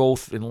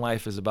 growth in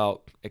life is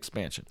about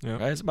expansion,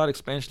 right? It's about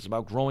expansion. It's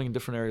about growing in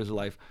different areas of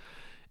life.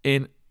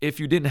 And if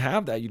you didn't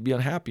have that, you'd be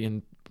unhappy.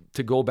 And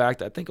to go back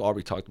to, I think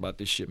Aubrey talked about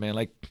this shit, man.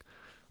 Like,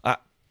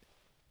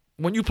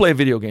 when you play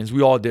video games,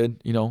 we all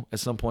did, at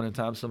some point in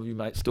time. Some of you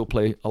might still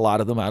play a lot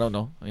of them. I don't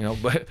know,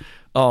 but,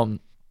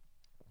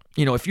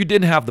 if you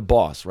didn't have the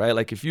boss, right?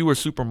 Like, if you were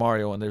Super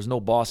Mario and there's no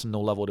boss and no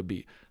level to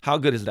beat, how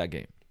good is that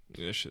game?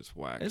 This shit's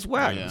whack. It's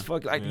whack. Yeah. It's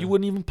fucking, like, you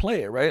wouldn't even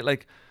play it, right?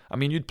 Like, I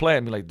mean, you'd play it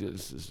and be like,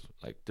 this is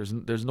like,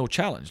 there's no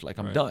challenge. Like,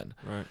 I'm done.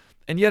 Right.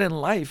 And yet in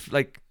life,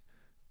 like,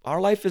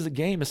 our life is a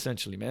game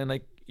essentially, man.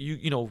 Like,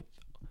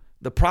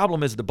 the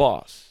problem is the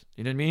boss.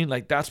 You know what I mean?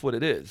 Like, that's what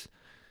it is.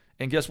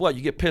 And guess what?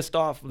 You get pissed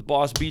off, the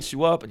boss beats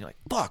you up, and you're like,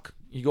 fuck.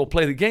 You go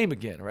play the game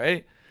again,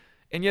 right?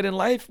 And yet in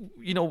life,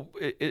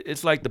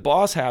 it's like the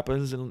boss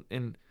happens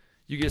and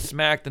you get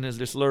smacked, and there's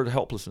this alert of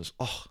helplessness.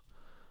 Oh,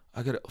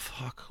 I gotta,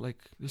 fuck, like,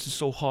 this is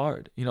so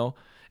hard,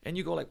 And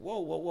you go like,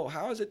 whoa.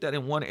 How is it that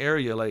in one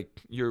area, like,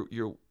 you're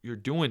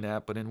doing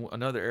that, but in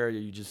another area,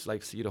 you just,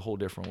 like, see it a whole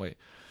different way?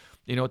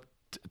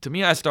 To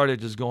me, I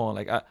started just going,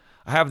 like, I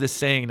have this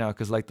saying now,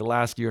 because, like, the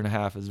last year and a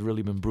half has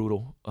really been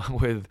brutal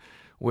with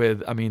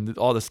I mean,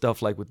 all the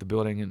stuff, like, with the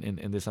building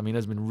and this. I mean,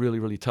 it's been really,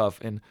 really tough.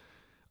 And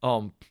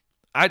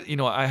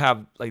I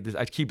have, like, this,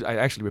 I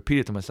actually repeat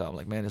it to myself. I'm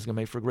like, man, it's gonna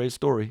make for a great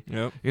story.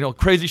 Yep.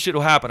 Crazy shit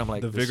will happen. I'm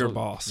like, the vigor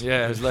boss.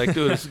 Yeah, it's like,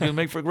 dude, it's gonna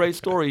make for a great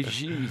story.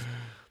 Jeez.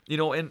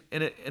 And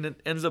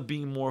it ends up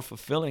being more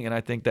fulfilling. And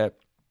I think that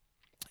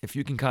if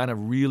you can kind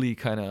of really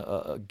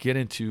get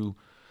into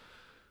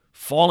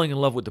falling in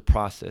love with the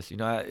process,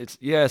 it's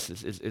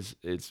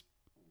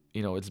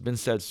it's been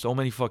said so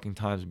many fucking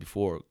times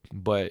before,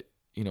 but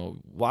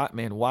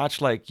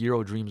watch like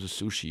Jiro Dreams of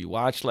Sushi.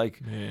 Watch like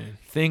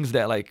things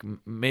that like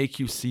make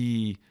you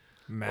see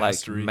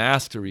mastery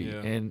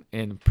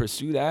and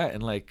pursue that.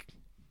 And like,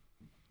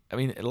 I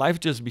mean, life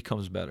just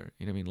becomes better.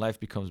 You know what I mean? Life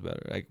becomes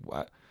better. Like,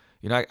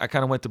 I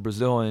kind of went to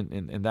Brazil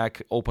and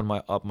that opened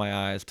my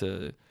eyes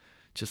to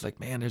just like,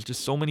 man, there's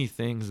just so many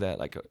things that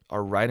like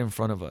are right in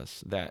front of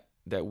us that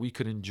we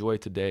could enjoy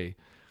today,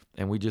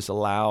 and we just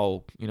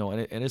allow,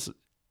 and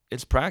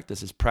it's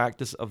practice. It's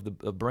practice of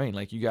the brain.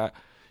 Like, you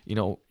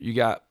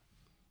got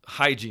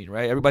hygiene,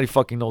 right? Everybody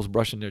fucking knows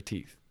brushing their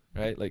teeth,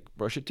 right? Like,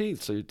 brush your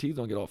teeth so your teeth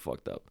don't get all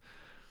fucked up.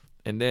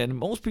 And then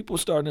most people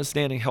start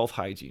understanding health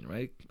hygiene,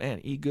 right?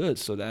 Man, eat good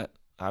so that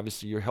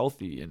obviously you're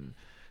healthy and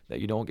that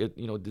you don't get,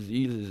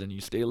 diseases, and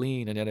you stay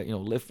lean, and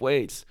then, lift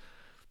weights.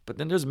 But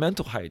then there's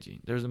mental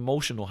hygiene. There's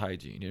emotional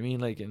hygiene. You know what I mean?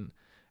 Like, and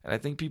I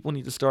think people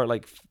need to start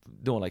like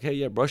doing like, hey,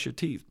 yeah, brush your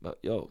teeth, but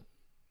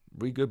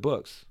read good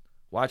books,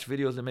 watch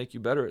videos that make you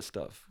better at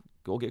stuff,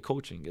 go get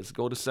coaching,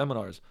 go to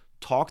seminars,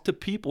 talk to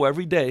people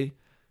every day.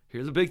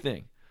 Here's a big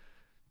thing.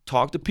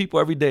 Talk to people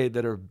every day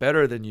that are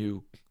better than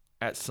you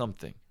at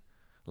something.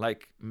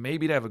 Like,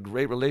 maybe they have a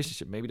great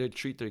relationship. Maybe they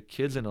treat their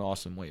kids in an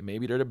awesome way.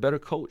 Maybe they're the better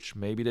coach.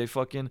 Maybe they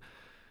fucking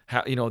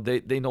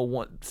they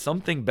know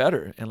something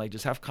better, and like,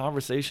 just have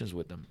conversations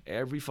with them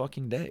every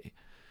fucking day.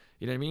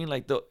 You know what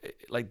I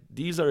mean?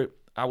 These are,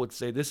 I would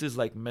say, this is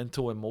like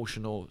mental,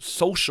 emotional,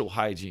 social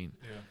hygiene.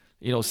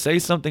 Yeah. Say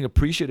something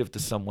appreciative to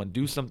someone,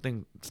 do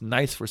something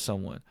nice for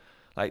someone.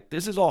 Like,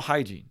 this is all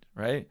hygiene,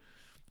 right?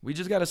 We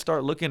just got to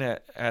start looking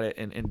at it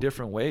in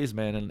different ways,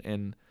 man,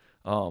 and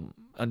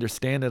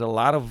understand that a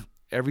lot of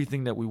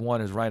everything that we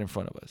want is right in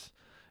front of us,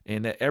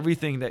 and that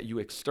everything that you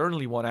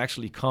externally want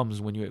actually comes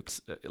when you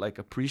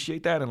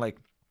appreciate that and like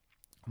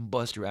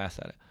bust your ass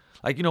at it.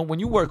 Like, when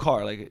you work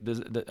hard, like,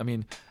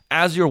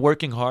 as you're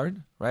working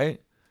hard,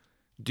 right?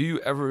 Do you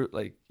ever,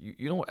 like,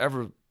 you don't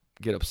ever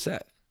get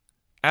upset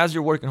as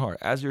you're working hard,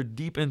 as you're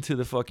deep into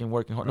the fucking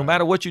working hard, no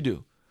matter what you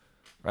do,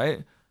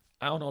 right?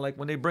 I don't know, like,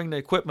 when they bring the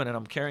equipment and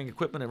I'm carrying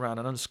equipment around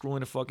and unscrewing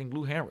the fucking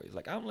glue hammer,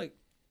 like,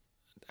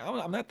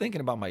 I'm not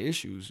thinking about my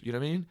issues, you know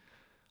what I mean?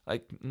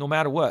 Like, no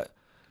matter what.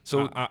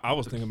 So I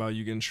was thinking about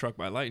you getting struck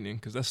by lightning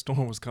because that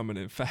storm was coming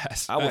in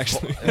fast. I was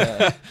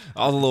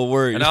a little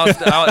worried. And I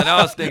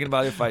was thinking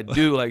about if I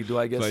do, like, do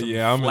I get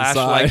some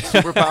flashlight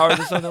superpowers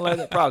or something like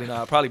that? Probably not.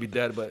 I'll probably be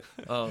dead. But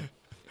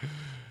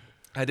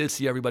I did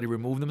see everybody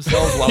remove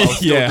themselves while I was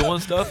still doing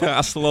stuff.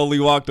 I slowly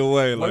walked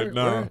away. Like,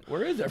 no.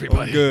 Where is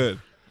everybody?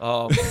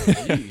 I'm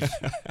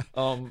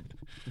good.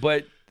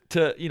 But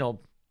to, you know,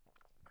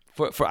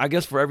 for I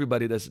guess for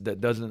everybody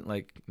that doesn't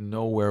like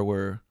know where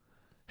we're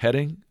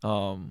heading,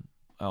 I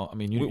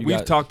mean,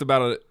 we've talked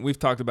about it. We've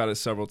talked about it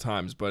several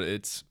times, but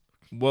it's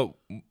what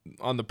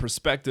on the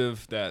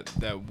perspective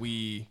that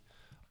we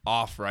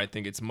offer. I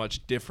think it's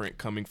much different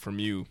coming from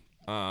you.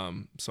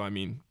 So I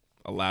mean,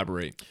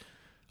 elaborate.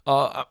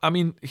 I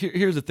mean,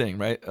 here's the thing,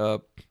 right?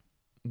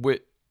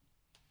 With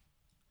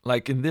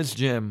like in this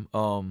gym,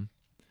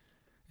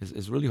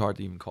 it's really hard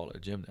to even call it a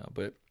gym now.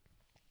 But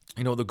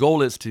you know, the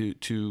goal is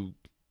to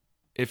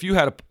if you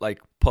had a like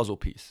puzzle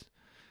piece,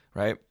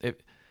 right?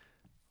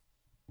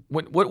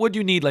 What do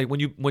you need like when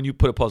you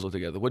put a puzzle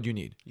together? What do you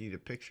need? You need a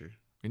picture.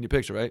 You need a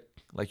picture, right?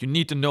 Like you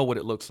need to know what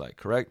it looks like,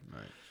 correct?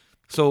 Right.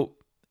 So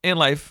in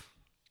life,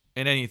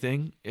 in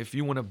anything, if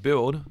you want to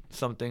build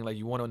something, like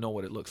you want to know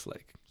what it looks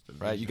like,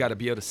 right? You got to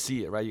be able to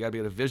see it, right? You got to be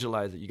able to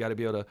visualize it. You got to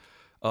be able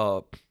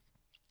to,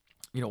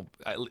 you know,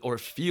 or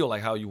feel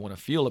like how you want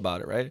to feel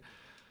about it, right?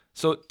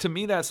 So to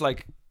me, that's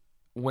like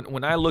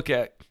when I look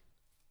at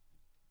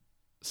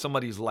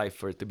somebody's life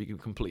for it to be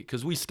complete,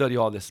 because we study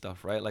all this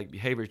stuff, right? Like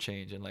behavior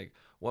change and like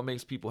what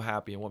makes people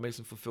happy and what makes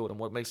them fulfilled and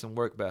what makes them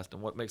work best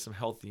and what makes them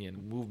healthy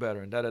and move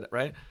better and da-da-da,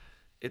 right?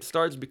 It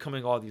starts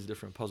becoming all these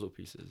different puzzle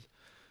pieces.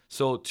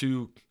 So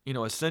to, you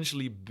know,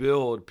 essentially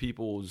build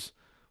people's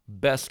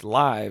best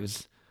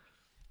lives,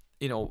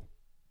 you know,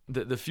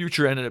 the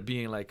future ended up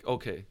being like,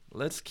 okay,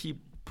 let's keep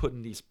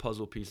putting these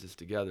puzzle pieces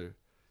together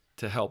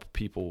to help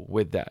people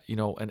with that, you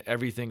know, and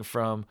everything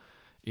from,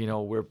 you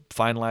know, we're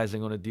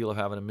finalizing on a deal of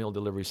having a meal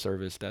delivery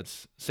service.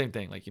 That's same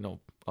thing, like, you know,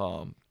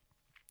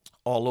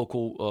 all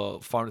local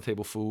farm to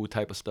table food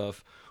type of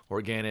stuff,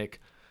 organic.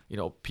 You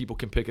know, people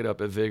can pick it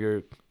up at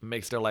Vigor,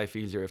 makes their life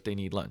easier if they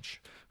need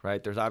lunch,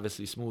 right? There's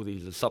obviously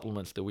smoothies, the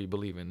supplements that we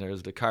believe in.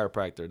 There's the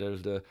chiropractor,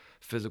 there's the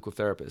physical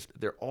therapist.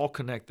 They're all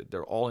connected.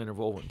 They're all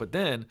interwoven. But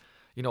then,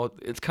 you know,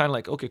 it's kind of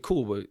like, okay,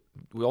 cool, but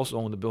we also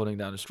own the building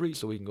down the street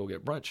so we can go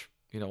get brunch,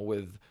 you know,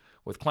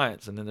 with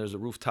clients. And then there's a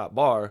rooftop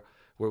bar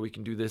where we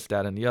can do this,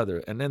 that, and the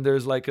other. And then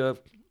there's like a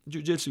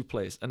jiu-jitsu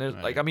place. And there's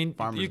like, I mean,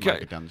 farmers you can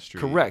market down the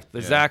street. Correct,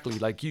 exactly.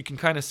 Like you can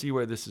kind of see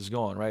where this is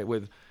going, right?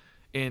 With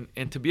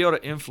and to be able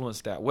to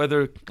influence that,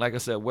 whether, like I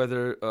said,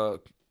 whether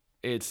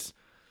it's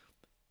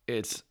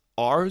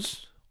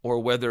ours or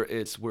whether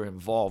it's we're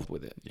involved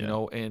with it, you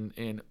know,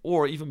 and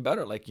or even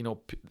better, like, you know,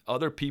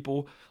 other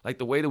people, like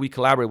the way that we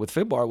collaborate with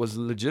FitBar was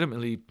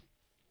legitimately,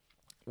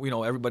 you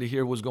know, everybody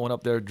here was going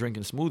up there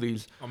drinking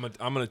smoothies. I'm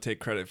gonna take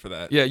credit for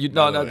that. Yeah,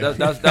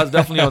 that's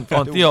definitely on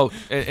Theo.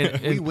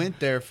 And we went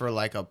there for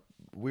like it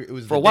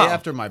was for the a while day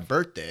after my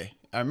birthday.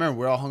 I remember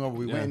we're all hungover.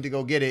 We went in to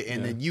go get it,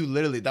 and then you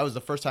literally, that was the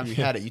first time you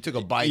had it. You took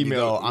a bite, and you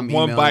go, I'm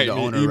emailing the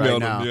owner right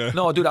now.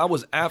 No, dude, I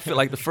was after,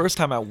 like the first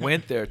time I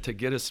went there to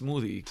get a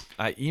smoothie,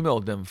 I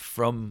emailed them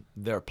from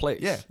their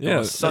place.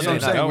 Yeah. Sunday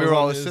night. We were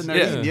all sitting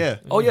there eating. Yeah.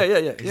 Oh, yeah.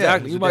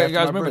 Exactly. You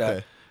guys remember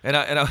birthday.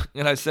 that.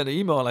 And I sent an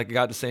email, and like I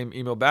got the same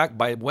email back.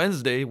 By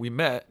Wednesday, we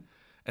met.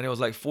 And it was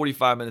like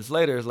 45 minutes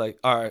later, it's like,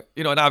 all right,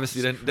 you know, and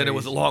obviously then it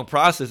was a long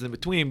process in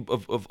between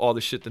of all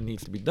the shit that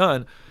needs to be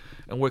done.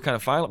 And we're kind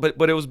of final,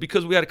 but it was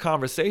because we had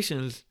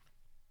conversations,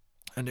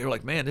 and they were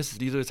like, "Man,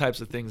 these are the types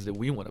of things that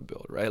we want to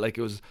build, right?" Like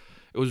it was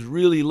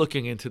really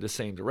looking into the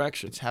same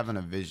direction. It's having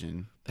a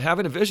vision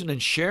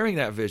and sharing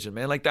that vision,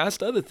 man. Like that's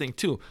the other thing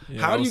too.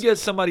 How do you get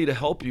somebody to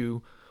help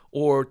you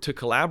or to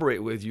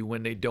collaborate with you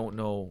when they don't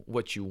know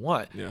what you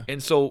want? Yeah.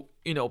 And so,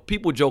 you know,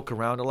 people joke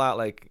around a lot,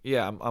 like,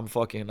 "Yeah, I'm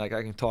fucking like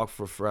I can talk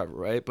for forever,"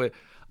 right? But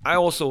I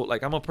also,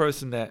 like, I'm a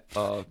person that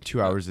 2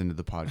 hours into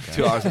the podcast.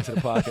 2 hours into the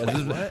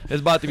podcast.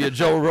 It's about to be a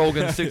Joe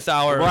Rogan 6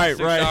 hour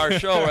hour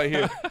show right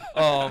here.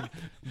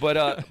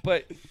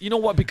 But you know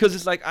what? Because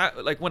it's like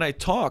when I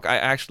talk, I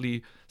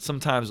actually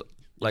sometimes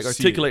like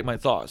articulate my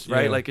thoughts,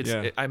 right? Like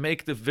I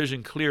make the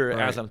vision clearer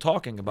as I'm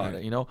talking about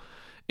it, you know?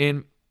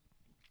 And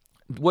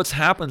what's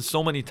happened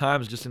so many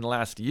times just in the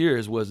last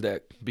years was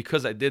that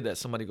because I did that,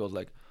 somebody goes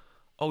like,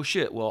 "Oh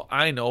shit, well,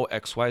 I know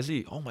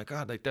XYZ. Oh my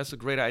God, like that's a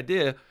great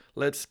idea.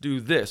 Let's do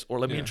this, or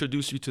let me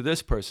introduce you to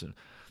this person."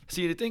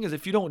 See, the thing is,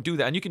 if you don't do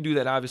that, and you can do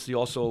that obviously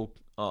also,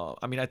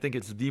 I mean, I think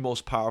it's the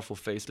most powerful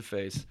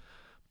face-to-face,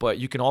 but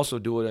you can also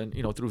do it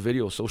in, through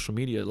video, social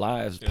media,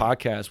 lives,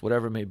 podcasts,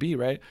 whatever it may be,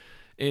 right?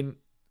 And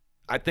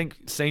I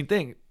think same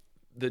thing.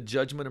 The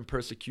judgment and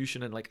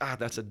persecution and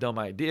that's a dumb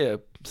idea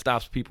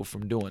stops people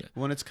from doing it.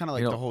 Well, it's kind of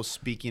like the whole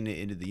speaking it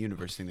into the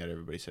universe thing that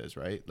everybody says,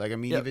 right? Like, I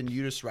mean, even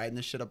you just writing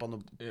this shit up on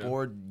the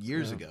board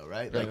years ago,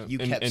 right? Like you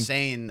kept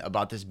saying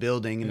about this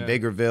building in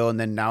Vigorville, and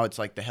then now it's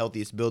like the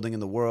healthiest building in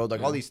the world,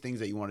 like all these things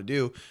that you want to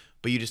do,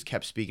 but you just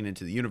kept speaking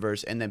into the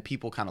universe, and then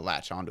people kind of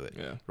latch onto it,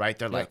 right?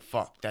 They're like,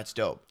 fuck, that's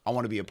dope. I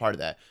want to be a part of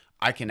that.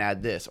 I can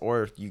add this,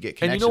 or you get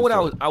connections. And you know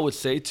what I would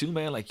say too,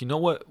 man? Like, you know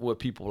what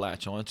people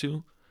latch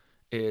onto?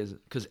 Is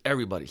because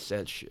everybody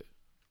said shit.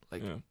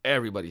 Like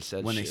everybody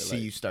said when shit. When they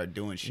see you start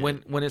doing shit.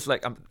 When it's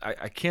like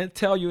I can't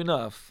tell you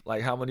enough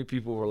like how many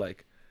people were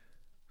like,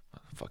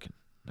 fucking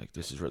like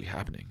this is really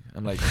happening.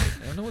 I'm like,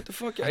 I don't know what the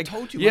fuck. I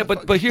told you. Yeah,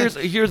 but here's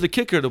the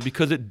kicker though,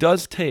 because it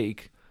does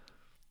take,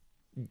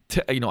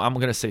 I'm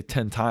gonna say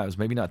 10 times,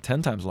 maybe not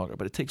 10 times longer,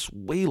 but it takes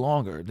way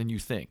longer than you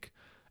think.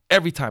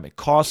 Every time it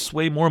costs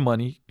way more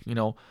money,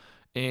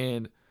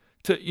 and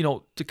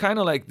to kind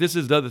of like, this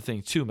is the other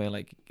thing too, man.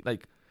 Like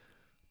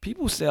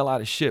people say a lot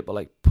of shit, but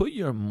like put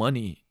your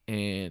money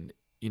and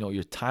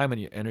your time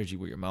and your energy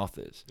where your mouth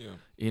is. Yeah.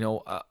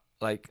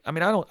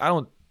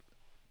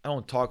 I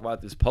don't talk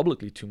about this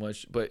publicly too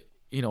much, but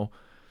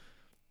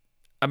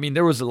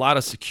there was a lot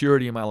of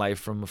security in my life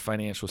from a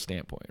financial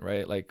standpoint,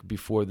 right? Like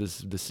before this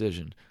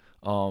decision,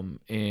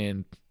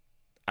 and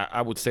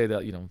I would say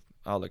that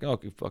I was like, oh,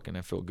 okay, fucking,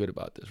 I feel good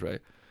about this, right?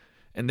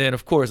 And then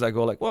of course I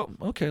go like, well,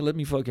 okay, let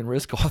me fucking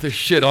risk all this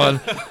shit on,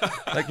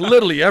 like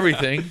literally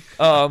everything,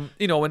 and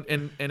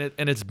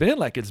it's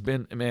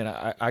been, man,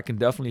 I can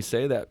definitely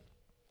say that.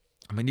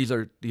 I mean, these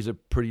are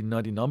pretty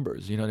nutty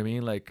numbers, you know what I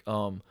mean? Like,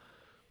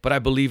 but I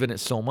believe in it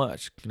so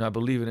much. I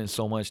believe in it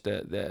so much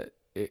that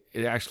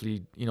it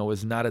actually,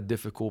 is not a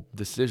difficult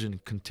decision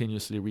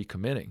continuously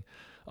recommitting.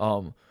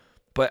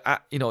 But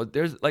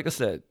there's, like I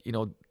said, I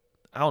don't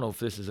know if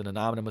this is an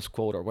anonymous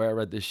quote or where I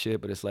read this shit,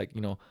 but it's like,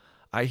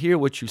 I hear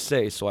what you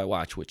say, so I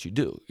watch what you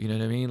do. You know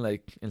what I mean?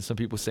 Like, and some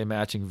people say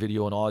matching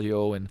video and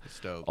audio and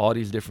all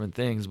these different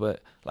things,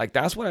 but like,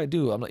 that's what I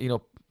do. I'm like,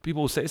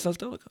 people will say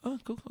something like, oh,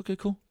 cool, okay,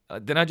 cool.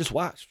 Then I just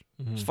watch,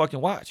 just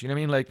fucking watch. You know what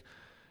I mean? Like,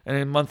 and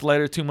then a month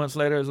later, 2 months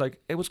later, it's like,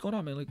 hey, what's going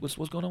on, man? Like, what's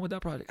going on with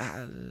that project?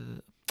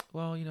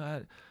 Well,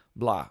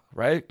 blah,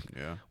 right?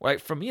 Yeah. Right.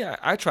 For me,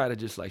 I try to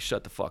just like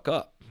shut the fuck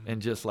up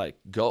and just like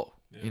go,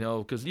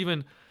 because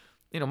even,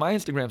 my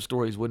Instagram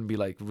stories wouldn't be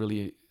like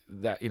really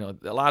that,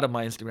 a lot of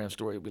my Instagram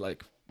story would be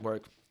like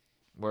work,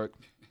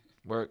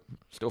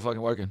 still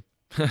fucking working.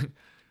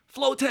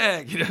 Flow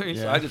tag, you know what I mean?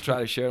 Yeah. So I just try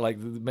to share, like,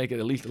 make it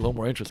at least a little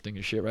more interesting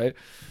and shit, right?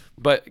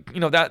 But,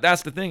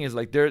 that's the thing is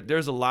like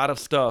there's a lot of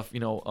stuff,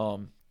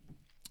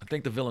 I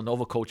think the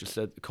Villanova coach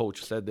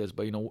said this,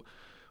 but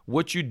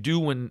what you do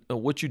when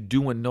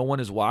no one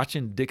is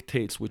watching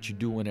dictates what you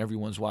do when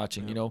everyone's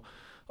watching.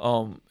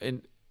 And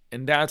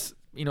that's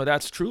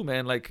that's true,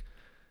 man. Like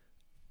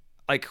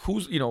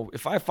who's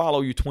if I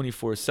follow you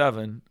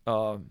 24/7,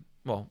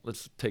 well,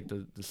 let's take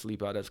the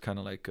sleep out. That's kind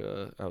of like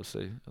I would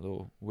say a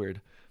little weird,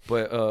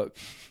 but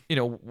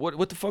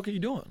what the fuck are you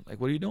doing?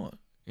 Like, what are you doing?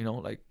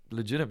 Like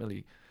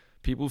legitimately,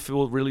 people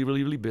feel really,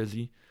 really, really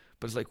busy.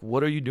 But it's like,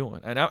 what are you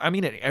doing? And I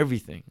mean, at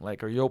everything.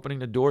 Like, are you opening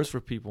the doors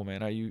for people,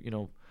 man? Are you,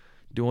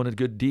 doing a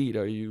good deed?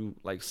 Are you,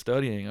 like,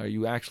 studying? Are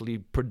you actually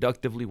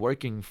productively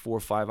working 4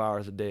 or 5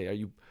 hours a day? Are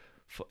you,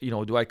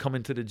 do I come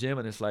into the gym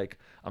and it's like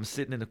I'm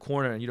sitting in the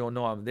corner and you don't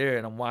know I'm there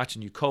and I'm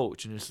watching you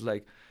coach and it's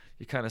like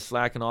you're kind of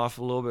slacking off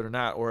a little bit or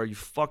not? Or are you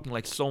fucking,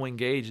 like, so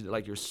engaged that,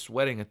 like, you're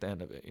sweating at the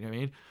end of it? You know what I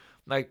mean?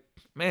 Like,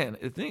 man,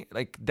 I think,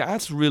 like,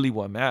 that's really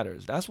what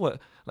matters. That's what,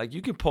 like,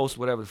 you can post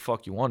whatever the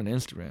fuck you want on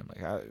Instagram.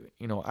 Like,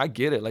 I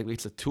get it. Like,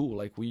 it's a tool.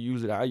 Like, we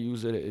use it. I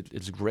use it.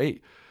 It's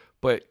great.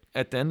 But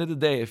at the end of the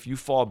day, if you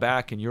fall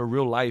back and your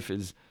real life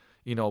is,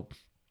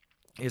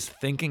 is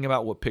thinking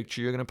about what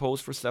picture you're going to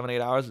post for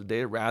 7-8 hours a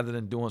day rather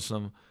than doing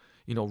some,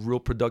 real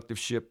productive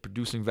shit,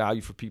 producing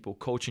value for people,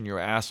 coaching your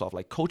ass off,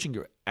 like coaching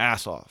your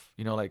ass off,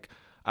 like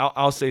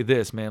I'll say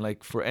this, man,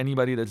 like for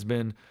anybody that's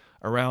been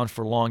around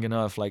for long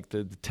enough, like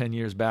the 10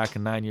 years back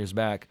and 9 years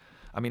back,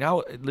 I mean, I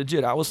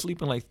was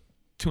sleeping like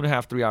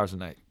 2.5, 3 hours a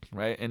night,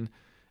 right? And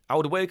I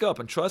would wake up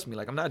and trust me,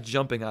 like I'm not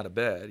jumping out of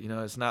bed,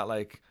 it's not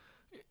like,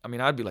 I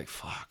mean, I'd be like,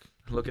 fuck,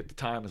 look at the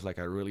time, it's like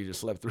I really just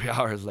slept 3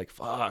 hours, like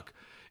fuck,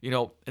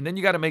 and then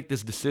you got to make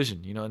this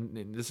decision,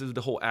 and this is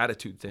the whole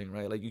attitude thing,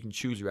 right? Like you can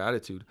choose your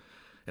attitude.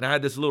 And I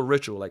had this little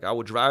ritual, like I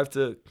would drive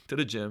to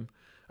the gym,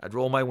 I'd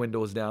roll my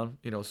windows down,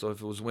 so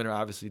if it was winter,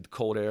 obviously the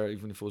cold air,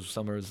 even if it was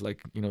summer, it's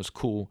like, it's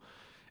cool.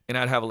 And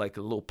I'd have like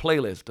a little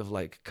playlist of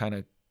like kind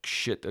of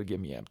shit that get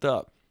me amped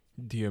up.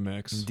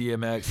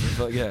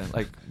 DMX, and yeah,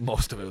 like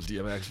most of it was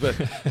DMX. But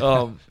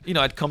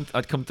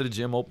I'd come to the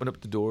gym, open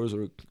up the doors,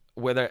 or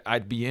whether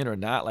I'd be in or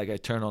not, like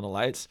I'd turn on the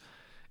lights,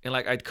 and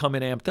like I'd come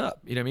in amped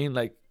up. You know what I mean?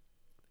 Like,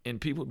 and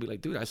people would be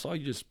like, "Dude, I saw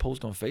you just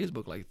post on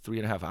Facebook like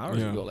 3.5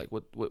 hours ago. Like,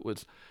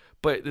 what's?"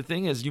 But the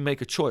thing is, you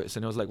make a choice,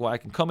 and it was like, well, I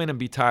can come in and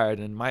be tired,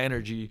 and my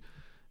energy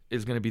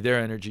is gonna be their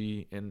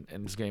energy, and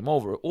it's game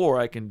over. Or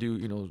I can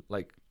do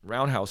like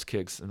roundhouse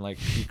kicks and like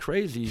be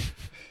crazy,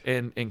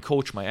 and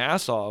coach my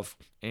ass off,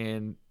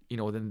 and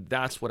then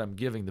that's what I'm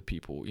giving the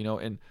people,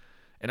 and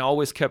I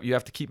always you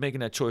have to keep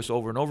making that choice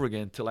over and over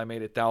again until I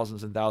made it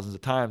thousands and thousands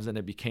of times, and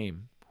it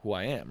became who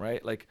I am,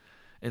 right? Like,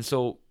 and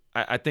so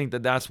I think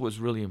that's what's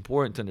really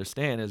important to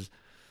understand is,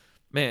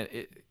 man,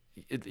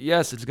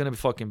 yes, it's gonna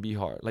fucking be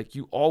hard. Like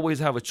you always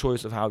have a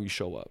choice of how you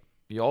show up.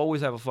 You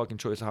always have a fucking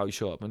choice of how you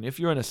show up. And if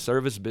you're in a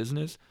service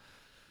business,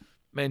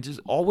 man, just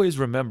always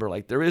remember,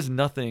 like there is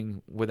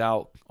nothing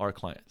without our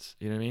clients.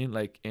 You know what I mean?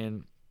 Like,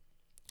 and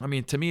I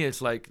mean, to me,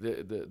 it's like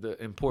the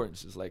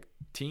importance is like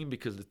team,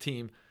 because the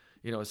team,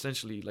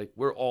 essentially like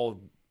we're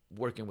all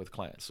working with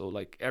clients. So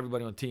like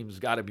everybody on the team has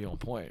got to be on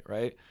point,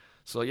 right?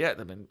 So yeah,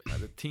 I mean,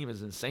 the team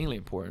is insanely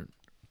important.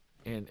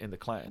 and the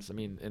clients. I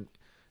mean, and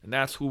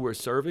that's who we're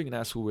serving, and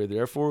that's who we're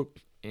there for.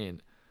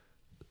 And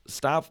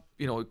stop,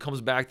 it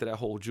comes back to that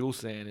whole Jules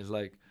saying is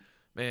like,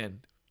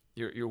 man,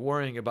 you're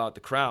worrying about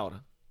the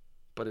crowd,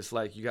 but it's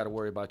like you got to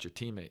worry about your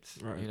teammates,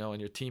 right. And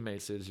your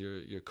teammates is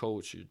your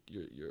coach,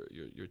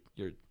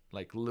 your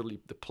like literally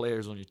the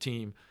players on your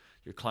team,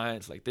 your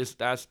clients. Like this,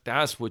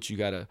 that's what you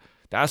gotta.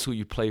 That's who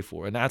you play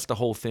for, and that's the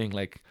whole thing.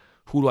 Like,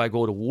 who do I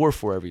go to war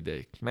for every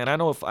day? Man, I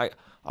know if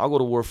I'll go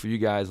to war for you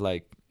guys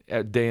like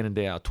day in and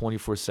day out,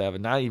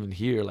 24/7. Not even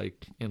here,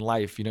 like in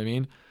life. You know what I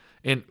mean?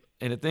 And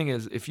the thing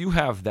is, if you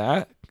have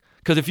that,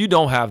 because if you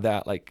don't have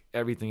that, like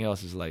everything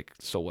else is like,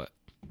 so what?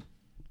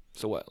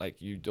 So what?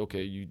 Like you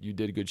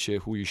did good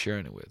shit. Who are you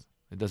sharing it with?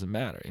 It doesn't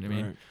matter. You know what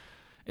I mean?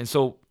 And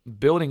so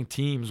building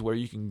teams where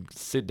you can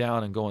sit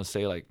down and go and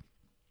say like,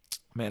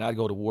 man, I'd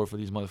go to war for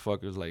these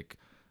motherfuckers. Like,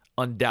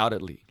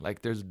 undoubtedly,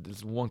 like there's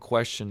one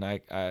question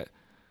I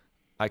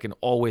can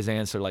always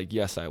answer like,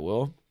 yes, I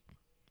will.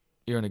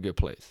 You're in a good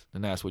place,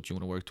 and that's what you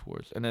want to work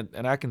towards. And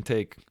that can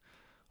take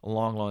a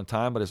long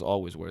time, but it's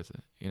always worth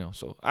it.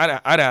 So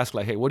I'd ask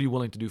like, hey, what are you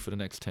willing to do for the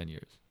next 10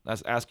 years?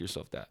 Ask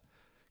yourself that.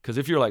 Because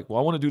if you're like, well,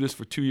 I want to do this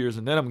for 2 years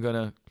and then I'm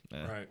gonna,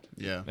 right,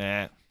 you know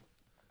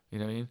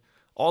what I mean?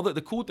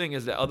 The cool thing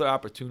is that other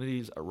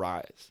opportunities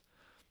arise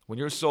when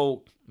you're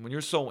so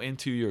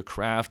into your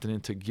craft and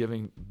into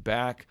giving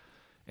back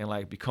and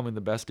like becoming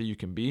the best that you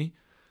can be.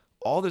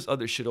 All this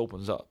other shit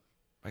opens up.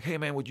 Like, hey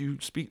man, would you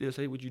speak this?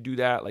 Hey, would you do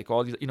that? Like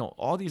all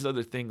these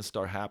other things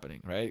start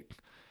happening, right?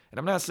 And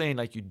I'm not saying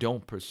like you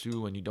don't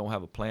pursue and you don't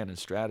have a plan and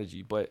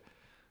strategy, but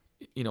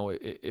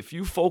if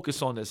you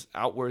focus on this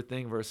outward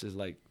thing versus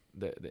like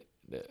the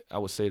I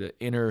would say the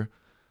inner,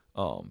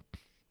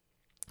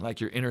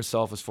 like your inner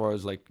self, as far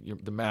as like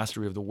the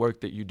mastery of the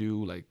work that you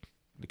do, like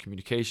the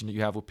communication that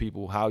you have with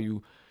people, how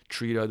you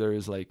treat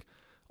others, like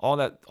all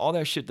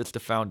that shit. That's the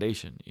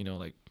foundation.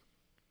 Like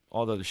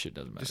all the other shit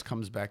doesn't matter. Just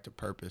comes back to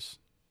purpose.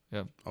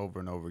 Yeah. Over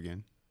and over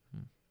again. I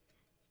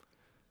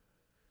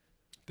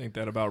think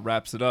that about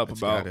wraps it up.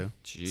 That's about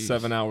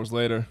 7 hours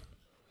later.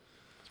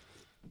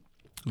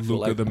 Luka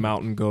like the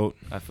mountain goat.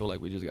 I feel like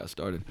we just got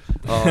started.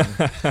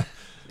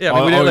 Yeah,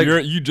 I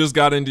mean, you just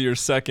got into your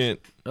second.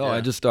 Oh, yeah.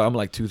 I just started. I'm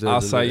like 2/3.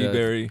 Acai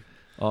berry.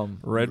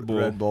 Red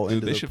Red Bull.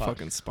 Dude, they should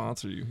fucking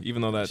sponsor you,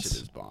 even though that's shit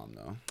is bomb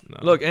though. No,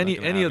 look,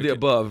 any of the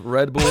above.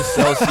 Red Bull,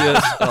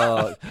 Celsius,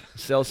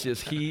 Celsius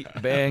Heat,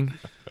 Bang.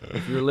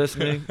 If you're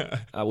listening,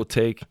 I will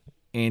take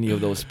any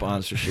of those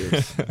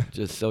sponsorships,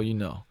 just so you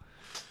know.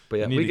 But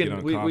yeah,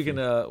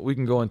 we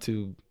can go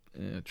into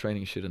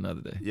training shit another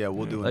day. Yeah,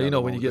 we'll do.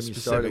 When you get me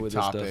started with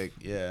topic, this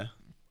stuff. yeah.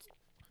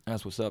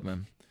 That's what's up,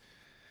 man.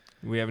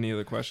 Do we have any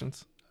other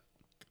questions?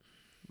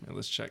 Yeah,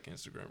 let's check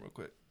Instagram real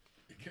quick.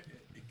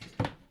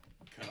 Cut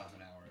off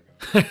an hour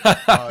ago.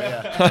 Oh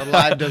yeah, the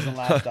live doesn't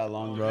last that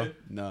long, bro.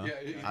 No,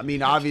 I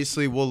mean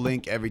obviously we'll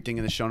link everything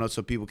in the show notes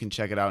so people can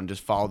check it out and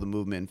just follow the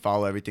movement and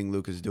follow everything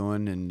Luka's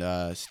doing,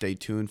 and stay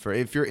tuned for.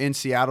 If you're in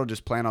Seattle,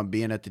 just plan on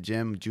being at the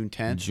gym June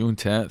 10th. June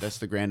 10th. That's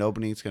the grand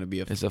opening. It's gonna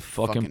be a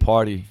fucking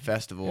party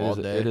festival all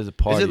day. It is a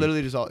party. Is it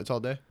literally just all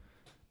day?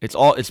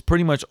 It's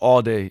pretty much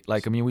all day.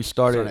 Like, I mean, we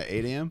started at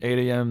 8 a.m., 8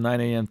 a.m., 9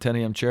 a.m., 10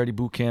 a.m. charity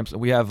boot camps.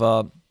 And we have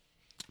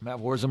Matt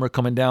Warzimmer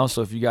coming down.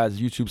 So if you guys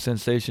YouTube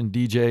sensation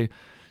DJ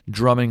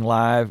drumming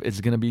live,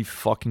 it's gonna be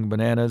fucking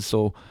bananas.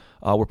 So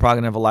we're probably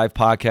gonna have a live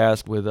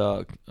podcast with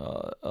a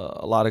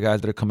lot of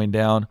guys that are coming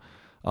down.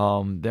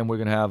 Then we're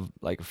gonna have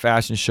like a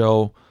fashion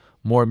show,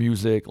 more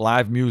music,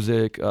 live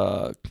music.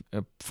 We're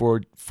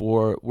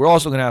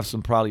also gonna have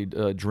some probably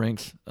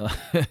drinks.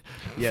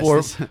 Yes,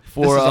 this is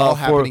all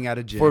happening at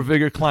a gym for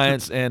Vigor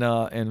clients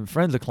and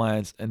friends of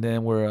clients, and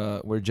then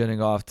we're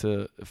jetting off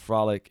to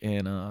Frolic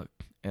and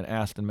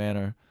Aston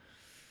Manor.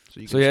 So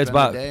you can spend it's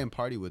about the day and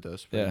party with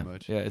us pretty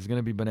much. Yeah, it's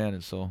gonna be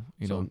bananas. So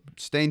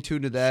staying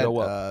tuned to that. Show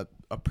up.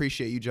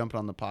 Appreciate you jumping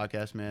on the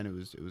podcast, man. It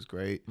was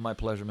great. My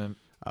pleasure, man.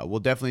 We'll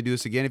definitely do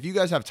this again. If you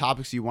guys have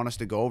topics you want us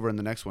to go over in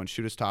the next one,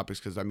 shoot us topics,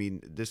 because I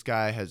mean, this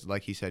guy has,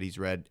 like he said, he's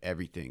read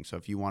everything. So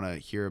if you want to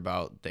hear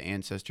about the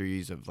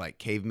ancestries of like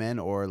cavemen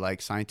or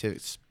like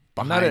scientists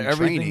behind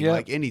training,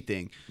 like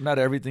anything, not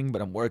everything,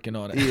 but I'm working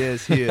on it. He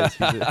is.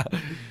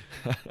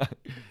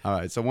 All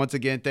right. So once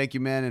again, thank you,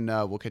 man, and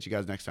we'll catch you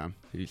guys next time.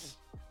 Peace.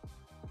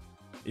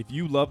 If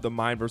you love the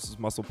Mind vs.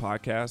 Muscle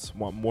podcast,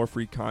 want more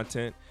free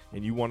content,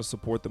 and you want to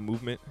support the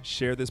movement,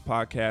 share this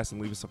podcast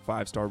and leave us a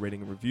 5-star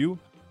rating and review.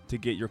 To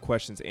get your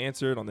questions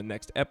answered on the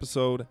next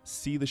episode,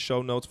 see the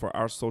show notes for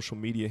our social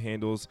media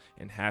handles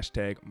and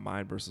hashtag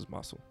Mind vs.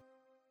 Muscle.